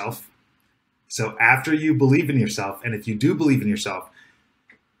believe in yourself. So after you believe in yourself, and if you do believe in yourself,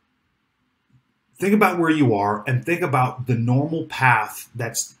 think about where you are and think about the normal path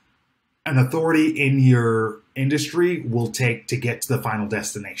that's an authority in your industry will take to get to the final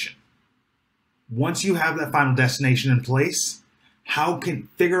destination. Once you have that final destination in place,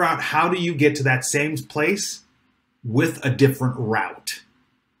 figure out how do you get to that same place with a different route.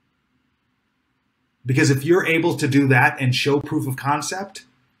 Because if you're able to do that and show proof of concept,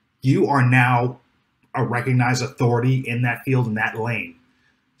 you are now a recognized authority in that field, in that lane.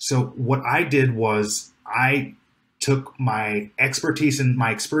 So what I did was I took my expertise and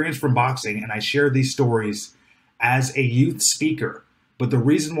my experience from boxing, and I shared these stories as a youth speaker. But the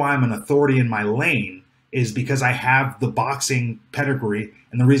reason why I'm an authority in my lane is because I have the boxing pedigree,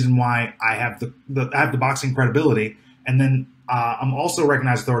 and the reason why I have the boxing credibility. And then I'm also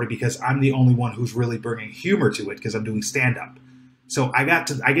recognized authority because I'm the only one who's really bringing humor to it because I'm doing stand up. So I get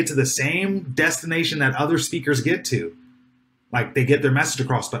to the same destination that other speakers get to. Like they get their message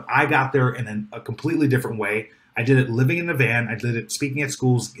across, but I got there in a completely different way. I did it living in a van. I did it speaking at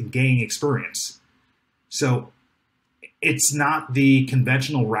schools and gaining experience. So it's not the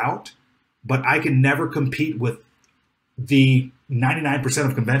conventional route, but I can never compete with the 99%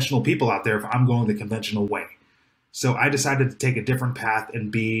 of conventional people out there if I'm going the conventional way. So I decided to take a different path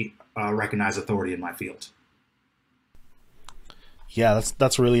and be a recognized authority in my field. Yeah,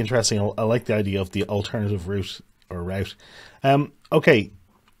 that's really interesting. I like the idea of the alternative route. Okay,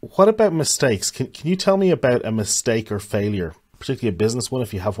 what about mistakes? Can you tell me about a mistake or failure, particularly a business one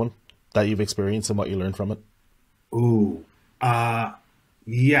if you have one, that you've experienced and what you learned from it? Ooh,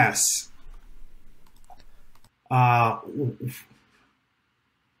 yes. I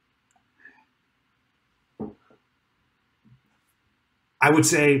would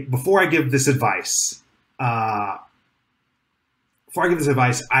say before I give this advice, I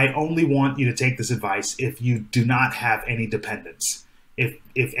only want you to take this advice if you do not have any dependents.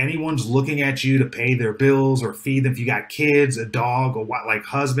 If anyone's looking at you to pay their bills or feed them, if you got kids, a dog, or what, like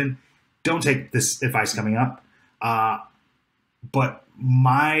husband, don't take this advice coming up. But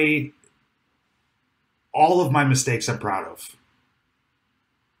all of my mistakes I'm proud of.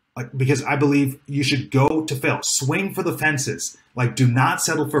 Like, because I believe you should go to fail. Swing for the fences. Like, do not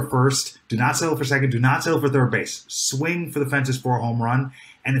settle for first. Do not settle for second. Do not settle for third base. Swing for the fences for a home run.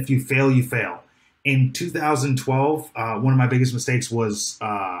 And if you fail, you fail. In 2012, one of my biggest mistakes was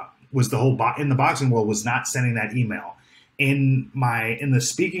the whole in the boxing world was not sending that email. In the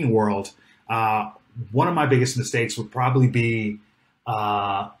speaking world, one of my biggest mistakes would probably be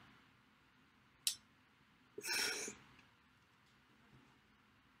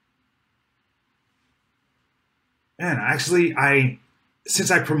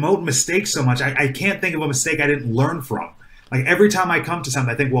since I promote mistakes so much, I can't think of a mistake I didn't learn from. Like every time I come to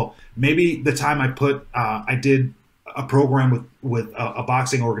something, I think, well, maybe the time I did a program with a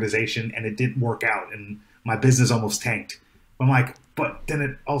boxing organization and it didn't work out and my business almost tanked. I'm like, but then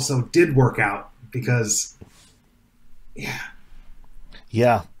it also did work out because,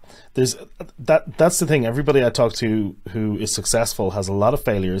 yeah. That's the thing. Everybody I talk to who is successful has a lot of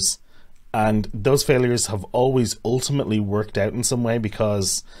failures. And those failures have always ultimately worked out in some way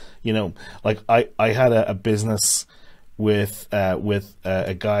because, like I had a business with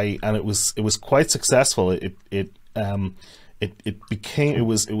a guy and it was quite successful. It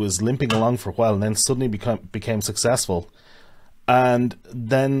was limping along for a while and then suddenly became successful, and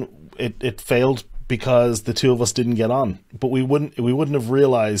then it failed because the two of us didn't get on. But we wouldn't have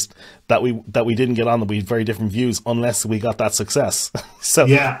realized that we didn't get on, that we had very different views unless we got that success. So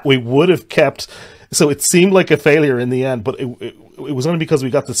we would have kept. So it seemed like a failure in the end, but it was only because we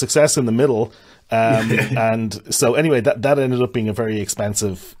got the success in the middle. And so anyway, that ended up being a very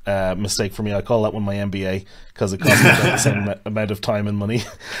expensive mistake for me. I call that one my MBA because it cost me about the same amount of time and money.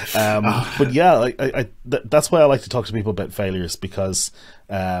 But yeah, that's why I like to talk to people about failures because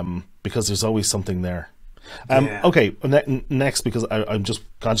there's always something there. Okay, next, because I'm just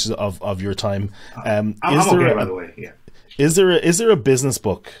conscious of your time. I'm okay, by the way. Yeah. Is there a business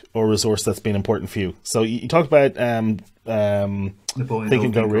book or resource that's been important for you? So you talked about Think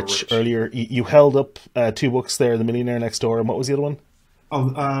and Go Rich earlier. You held up two books there, The Millionaire Next Door, and what was the other one?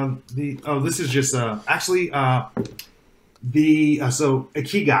 This is just actually so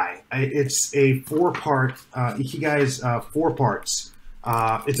Ikigai. It's a 4-part. Ikigai is 4 parts.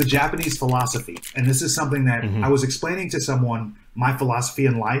 It's a Japanese philosophy, and this is something that I was explaining to someone my philosophy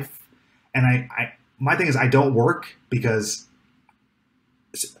in life, and my thing is I don't work because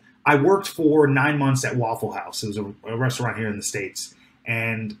I worked for 9 months at Waffle House. It was a restaurant here in the States.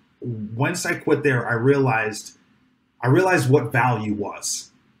 And once I quit there, I realized what value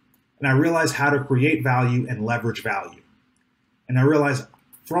was. And I realized how to create value and leverage value. And I realized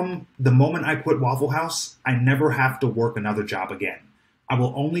from the moment I quit Waffle House, I never have to work another job again. I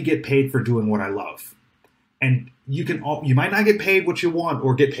will only get paid for doing what I love. And you might not get paid what you want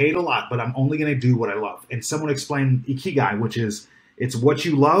or get paid a lot, but I'm only going to do what I love. And someone explained Ikigai, which is it's what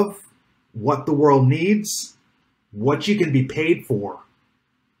you love, what the world needs, what you can be paid for,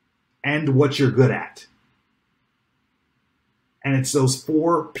 and what you're good at. And it's those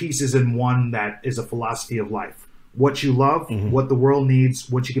 4 pieces in one that is a philosophy of life. What you love, what the world needs,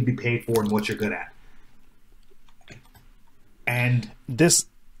 what you can be paid for, and what you're good at. And this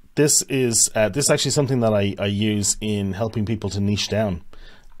is actually something that I use in helping people to niche down.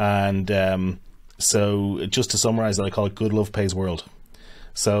 And so just to summarize that, I call it Good Love Pays World.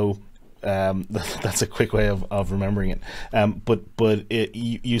 So that's a quick way of remembering it.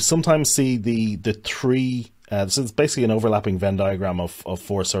 You sometimes see the three. So it's basically an overlapping Venn diagram of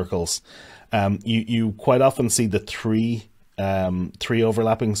four circles. You quite often see the three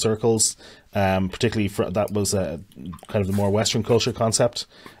overlapping circles, particularly that was kind of the more Western culture concept.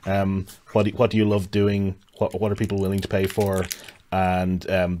 What do you love doing? What are people willing to pay for? And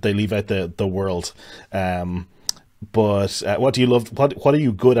they leave out the world. But what do you love? What are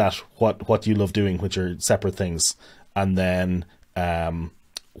you good at? What do you love doing? Which are separate things. And then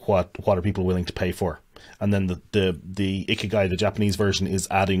what are people willing to pay for? And then the ikigai, the Japanese version, is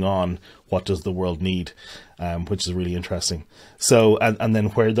adding on what does the world need, which is really interesting. So and then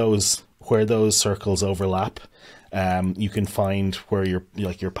where those circles overlap, you can find where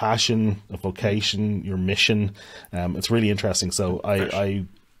your passion, a vocation, your mission. It's really interesting. So I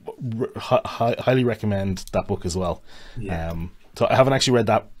highly recommend that book as well. Yeah. So I haven't actually read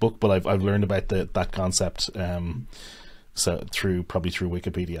that book, but I've learned about that concept. So probably through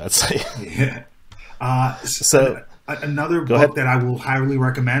Wikipedia, I'd say. Yeah. So another book that I will highly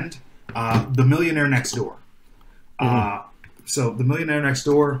recommend, The Millionaire Next Door. So The Millionaire Next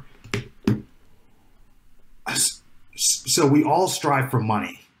Door. So we all strive for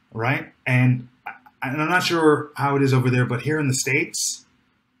money, right? And I'm not sure how it is over there, but here in the States,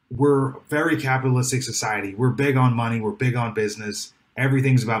 we're a very capitalistic society. We're big on money. We're big on business.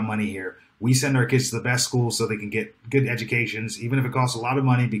 Everything's about money here. We send our kids to the best schools so they can get good educations, even if it costs a lot of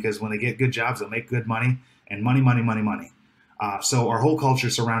money, because when they get good jobs, they'll make good money, and money, money, money, money. So our whole culture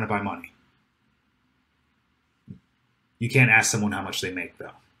is surrounded by money. You can't ask someone how much they make,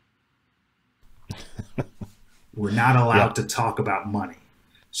 though. We're not allowed to talk about money.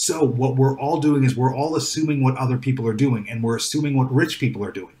 So what we're all doing is we're all assuming what other people are doing, and we're assuming what rich people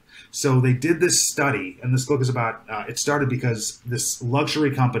are doing. So they did this study, and this book is about, it started because this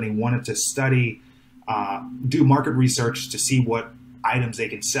luxury company wanted to study, do market research to see what items they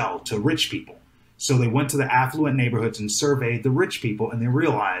can sell to rich people. So they went to the affluent neighborhoods and surveyed the rich people, and they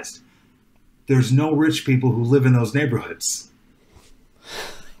realized there's no rich people who live in those neighborhoods.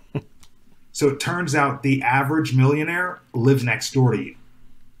 So it turns out the average millionaire lives next door to you.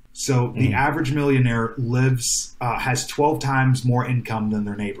 So the average millionaire has 12 times more income than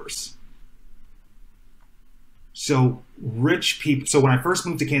their neighbors. So rich people. So when I first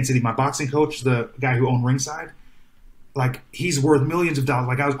moved to Kansas City, my boxing coach, the guy who owned Ringside, like he's worth millions of dollars.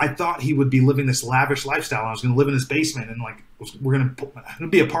 Like I thought he would be living this lavish lifestyle. I was going to live in his basement and like we're going to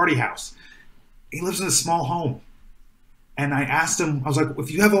be a party house. He lives in a small home. And I asked him, I was like,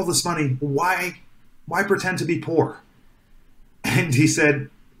 if you have all this money, why pretend to be poor? And he said,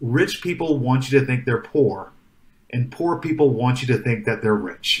 rich people want you to think they're poor, and poor people want you to think that they're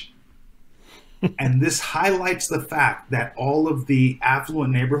rich. And this highlights the fact that all of the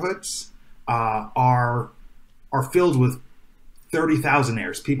affluent neighborhoods are filled with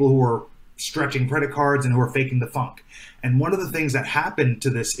 30,000-aires, people who are stretching credit cards and who are faking the funk. And one of the things that happened to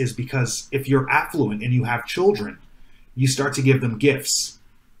this is because if you're affluent and you have children, you start to give them gifts.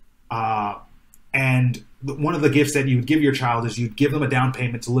 And one of the gifts that you would give your child is you'd give them a down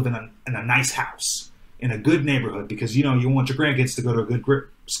payment to live in a nice house, in a good neighborhood, because you want your grandkids to go to a good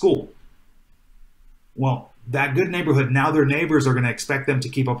school. Well, that good neighborhood, now their neighbors are going to expect them to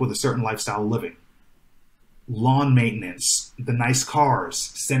keep up with a certain lifestyle of living. Lawn maintenance, the nice cars,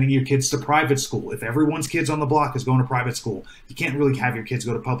 sending your kids to private school. If everyone's kids on the block is going to private school, you can't really have your kids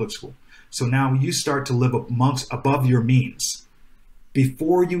go to public school. So now you start to live above your means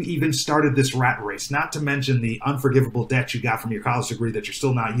before you even started this rat race, not to mention the unforgivable debt you got from your college degree that you're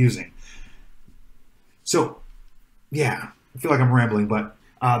still not using. So, yeah, I feel like I'm rambling, but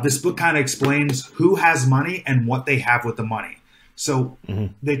this book kind of explains who has money and what they have with the money. So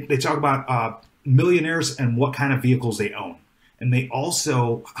they talk about millionaires and what kind of vehicles they own. And they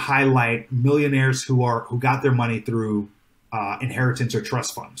also highlight millionaires who got their money through inheritance or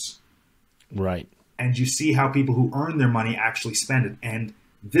trust funds. Right. And you see how people who earn their money actually spend it. And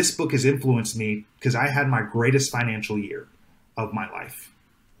this book has influenced me because I had my greatest financial year of my life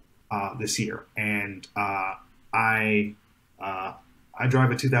this year. And I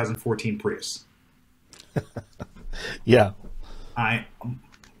drive a 2014 Prius. Yeah. I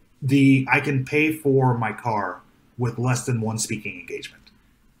can pay for my car with less than one speaking engagement.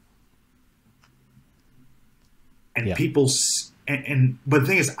 And people... But the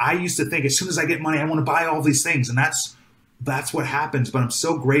thing is, I used to think as soon as I get money, I want to buy all these things. And that's what happens. But I'm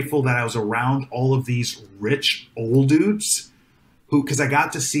so grateful that I was around all of these rich old dudes because I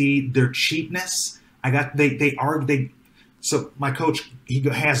got to see their cheapness. So my coach, he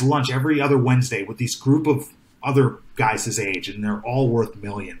has lunch every other Wednesday with this group of other guys his age, and they're all worth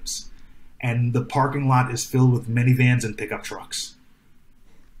millions. and the parking lot is filled with minivans and pickup trucks.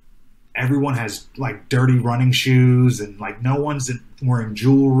 Everyone has like dirty running shoes, and like no one's wearing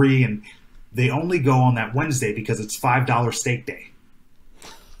jewelry, and they only go on that Wednesday because it's $5 steak day.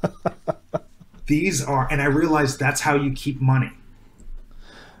 These are, and I realized that's how you keep money.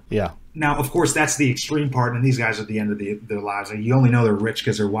 Yeah. Now, of course, that's the extreme part, and these guys are at the end of their lives, and you only know they're rich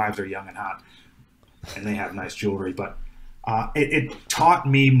because their wives are young and hot, and they have nice jewelry. But it taught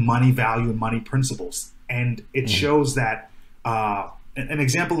me money value and money principles, and it shows that an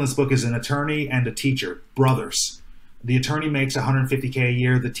example in this book is an attorney and a teacher, brothers. The attorney makes $150K a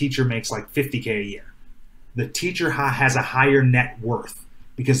year. The teacher makes like $50K a year. The teacher has a higher net worth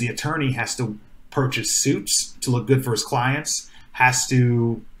because the attorney has to purchase suits to look good for his clients, has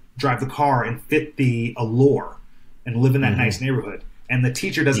to drive the car and fit the allure and live in that nice neighborhood. And the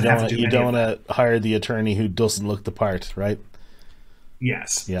teacher doesn't have to do any of that. You don't want to hire the attorney who doesn't look the part, right?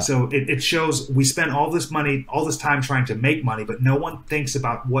 Yes. Yeah. So it shows we spend all this money, all this time trying to make money, but no one thinks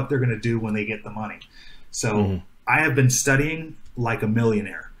about what they're going to do when they get the money. So I have been studying like a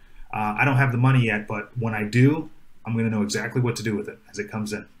millionaire. I don't have the money yet, but when I do, I'm going to know exactly what to do with it as it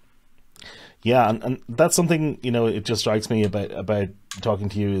comes in. Yeah, and that's something, you know, it just strikes me about talking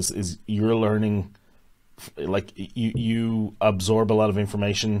to you is you're learning, like you absorb a lot of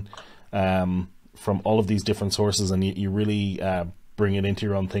information from all of these different sources, and you really bring it into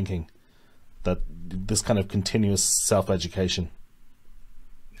your own thinking. That this kind of continuous self-education.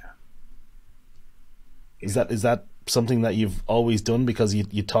 Yeah. Is that something that you've always done? Because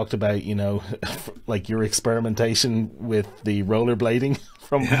you talked about, you know, like your experimentation with the rollerblading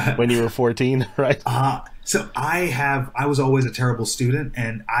from when you were 14, right? So I was always a terrible student,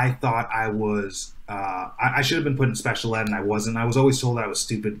 and I thought I was, I should have been put in special ed, and I wasn't. I was always told I was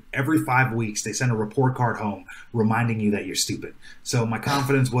stupid. Every 5 weeks, they send a report card home reminding you that you're stupid. So my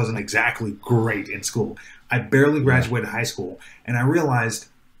confidence wasn't exactly great in school. I barely graduated high school, and I realized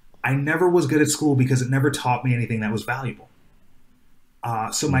I never was good at school because it never taught me anything that was valuable.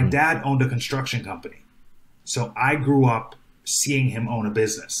 So my dad owned a construction company. So I grew up seeing him own a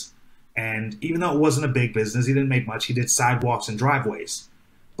business. And even though it wasn't a big business, he didn't make much. He did sidewalks and driveways.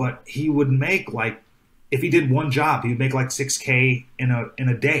 But he would make like, if he did one job, he would make like $6K in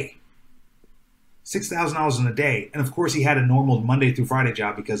a day. $6,000 in a day. And of course he had a normal Monday through Friday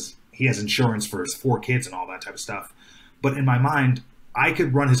job because he has insurance for his 4 kids and all that type of stuff. But in my mind, I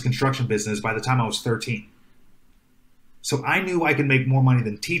could run his construction business by the time I was 13. So I knew I could make more money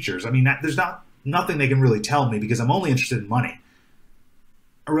than teachers. I mean, there's nothing they can really tell me because I'm only interested in money.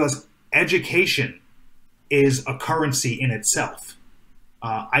 I realized education is a currency in itself.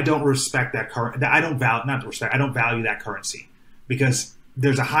 I don't respect that I don't value that currency because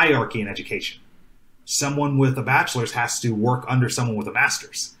there's a hierarchy in education. Someone with a bachelor's has to work under someone with a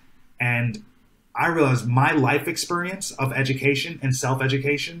master's. And I realized my life experience of education and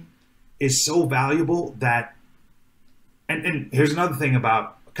self-education is so valuable that, and here's another thing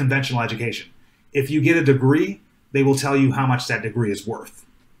about conventional education. If you get a degree, they will tell you how much that degree is worth.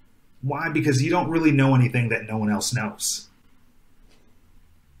 Why? Because you don't really know anything that no one else knows.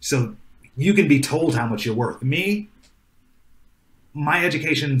 So you can be told how much you're worth. Me, my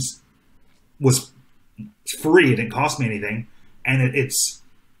education was free. It didn't cost me anything. And it's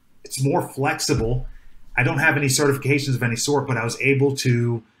more flexible. I don't have any certifications of any sort, but I was able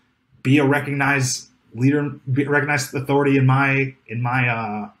to be a recognized leader, be a recognized authority in my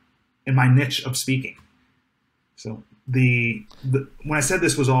niche of speaking. So when I said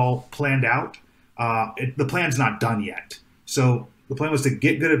this was all planned out, the plan's not done yet. So the plan was to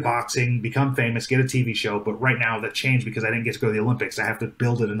get good at boxing, become famous, get a TV show. But right now that changed because I didn't get to go to the Olympics. I have to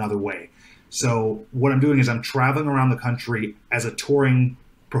build it another way. So what I'm doing is I'm traveling around the country as a touring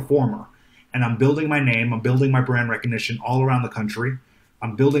performer, and I'm building my name. I'm building my brand recognition all around the country.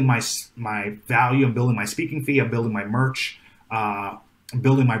 I'm building my value. I'm building my speaking fee. I'm building my merch. I'm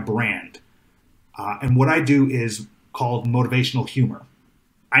building my brand. And what I do is called motivational humor.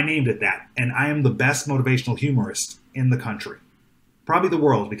 I named it that, and I am the best motivational humorist in the country, probably the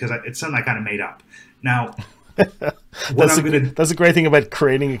world, because it's something I kind of made up. Now, that's a great thing about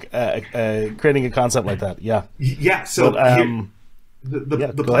creating a concept like that. Yeah. Yeah. So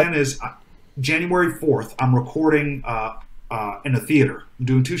the plan is January 4th. I'm recording in a theater. I'm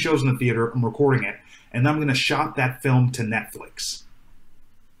doing 2 shows in the theater. I'm recording it, and then I'm going to shop that film to Netflix.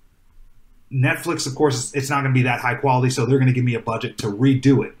 Netflix, of course, it's not going to be that high quality, so they're going to give me a budget to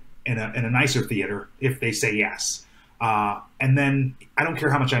redo it in a nicer theater if they say yes. And then I don't care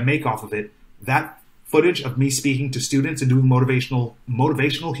how much I make off of it. That footage of me speaking to students and doing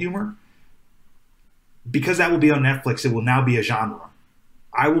motivational humor, because that will be on Netflix, it will now be a genre.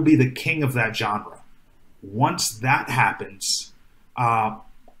 I will be the king of that genre. Once that happens, I'm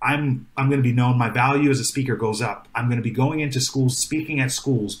going to be known. My value as a speaker goes up. I'm going to be going into schools, speaking at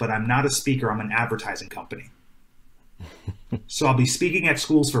schools, but I'm not a speaker. I'm an advertising company. So I'll be speaking at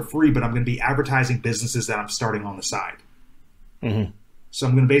schools for free, but I'm going to be advertising businesses that I'm starting on the side. Mm-hmm. So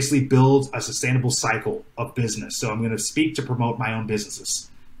I'm going to basically build a sustainable cycle of business. So I'm going to speak to promote my own businesses.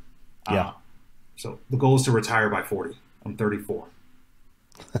 Yeah. So the goal is to retire by 40. I'm 34.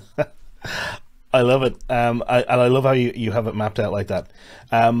 I love it. I love how you have it mapped out like that.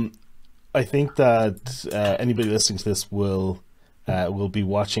 I think that anybody listening to this will be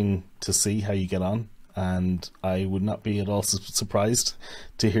watching to see how you get on, and I would not be at all surprised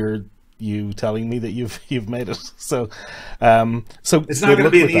to hear you telling me that you've made it. So it's not going to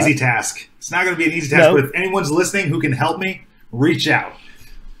be an easy task. It's not going to be an easy task. No. But if anyone's listening who can help me, reach out.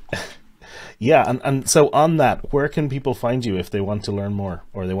 Yeah, and so on that, where can people find you if they want to learn more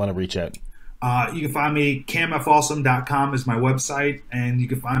or they want to reach out? You can find me, camfawesome.com is my website, and you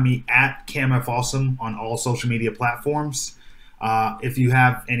can find me at camfawesome on all social media platforms. If you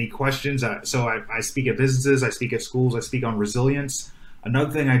have any questions, so I speak at businesses, I speak at schools, I speak on resilience.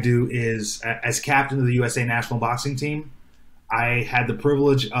 Another thing I do is, as captain of the USA national boxing team, I had the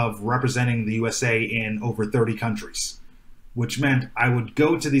privilege of representing the USA in over 30 countries, which meant I would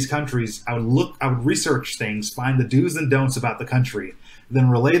go to these countries, I would research things, find the do's and don'ts about the country, then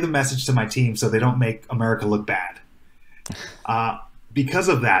relay the message to my team so they don't make America look bad. Because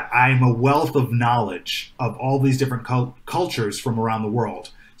of that, I'm a wealth of knowledge of all these different cultures from around the world.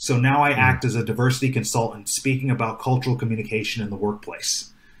 So now I act as a diversity consultant, speaking about cultural communication in the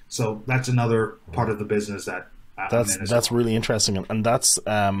workplace. So that's another part of the business that that's really interesting, and that's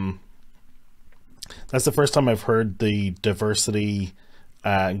the first time I've heard the diversity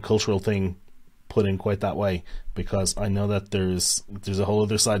and cultural thing put in quite that way, because I know that there's a whole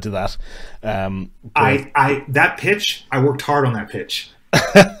other side to that. That pitch, I worked hard on that pitch.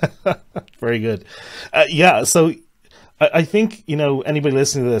 Very good. Yeah, so I think, anybody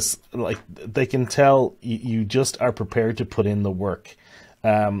listening to this, like, they can tell you just are prepared to put in the work.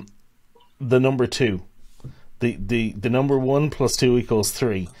 The number two, the number 1 + 2 =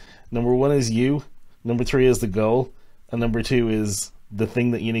 3. Number 1 is you. Number 3 is the goal, and number 2 is the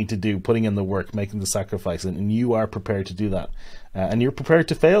thing that you need to do, putting in the work, making the sacrifice, and you are prepared to do that, and you're prepared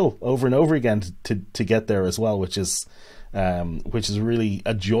to fail over and over again to get there as well, which is really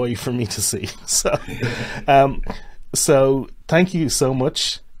a joy for me to see. So thank you so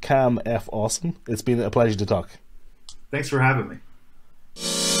much, Cam F. Awesome. It's been a pleasure to talk. Thanks for having me.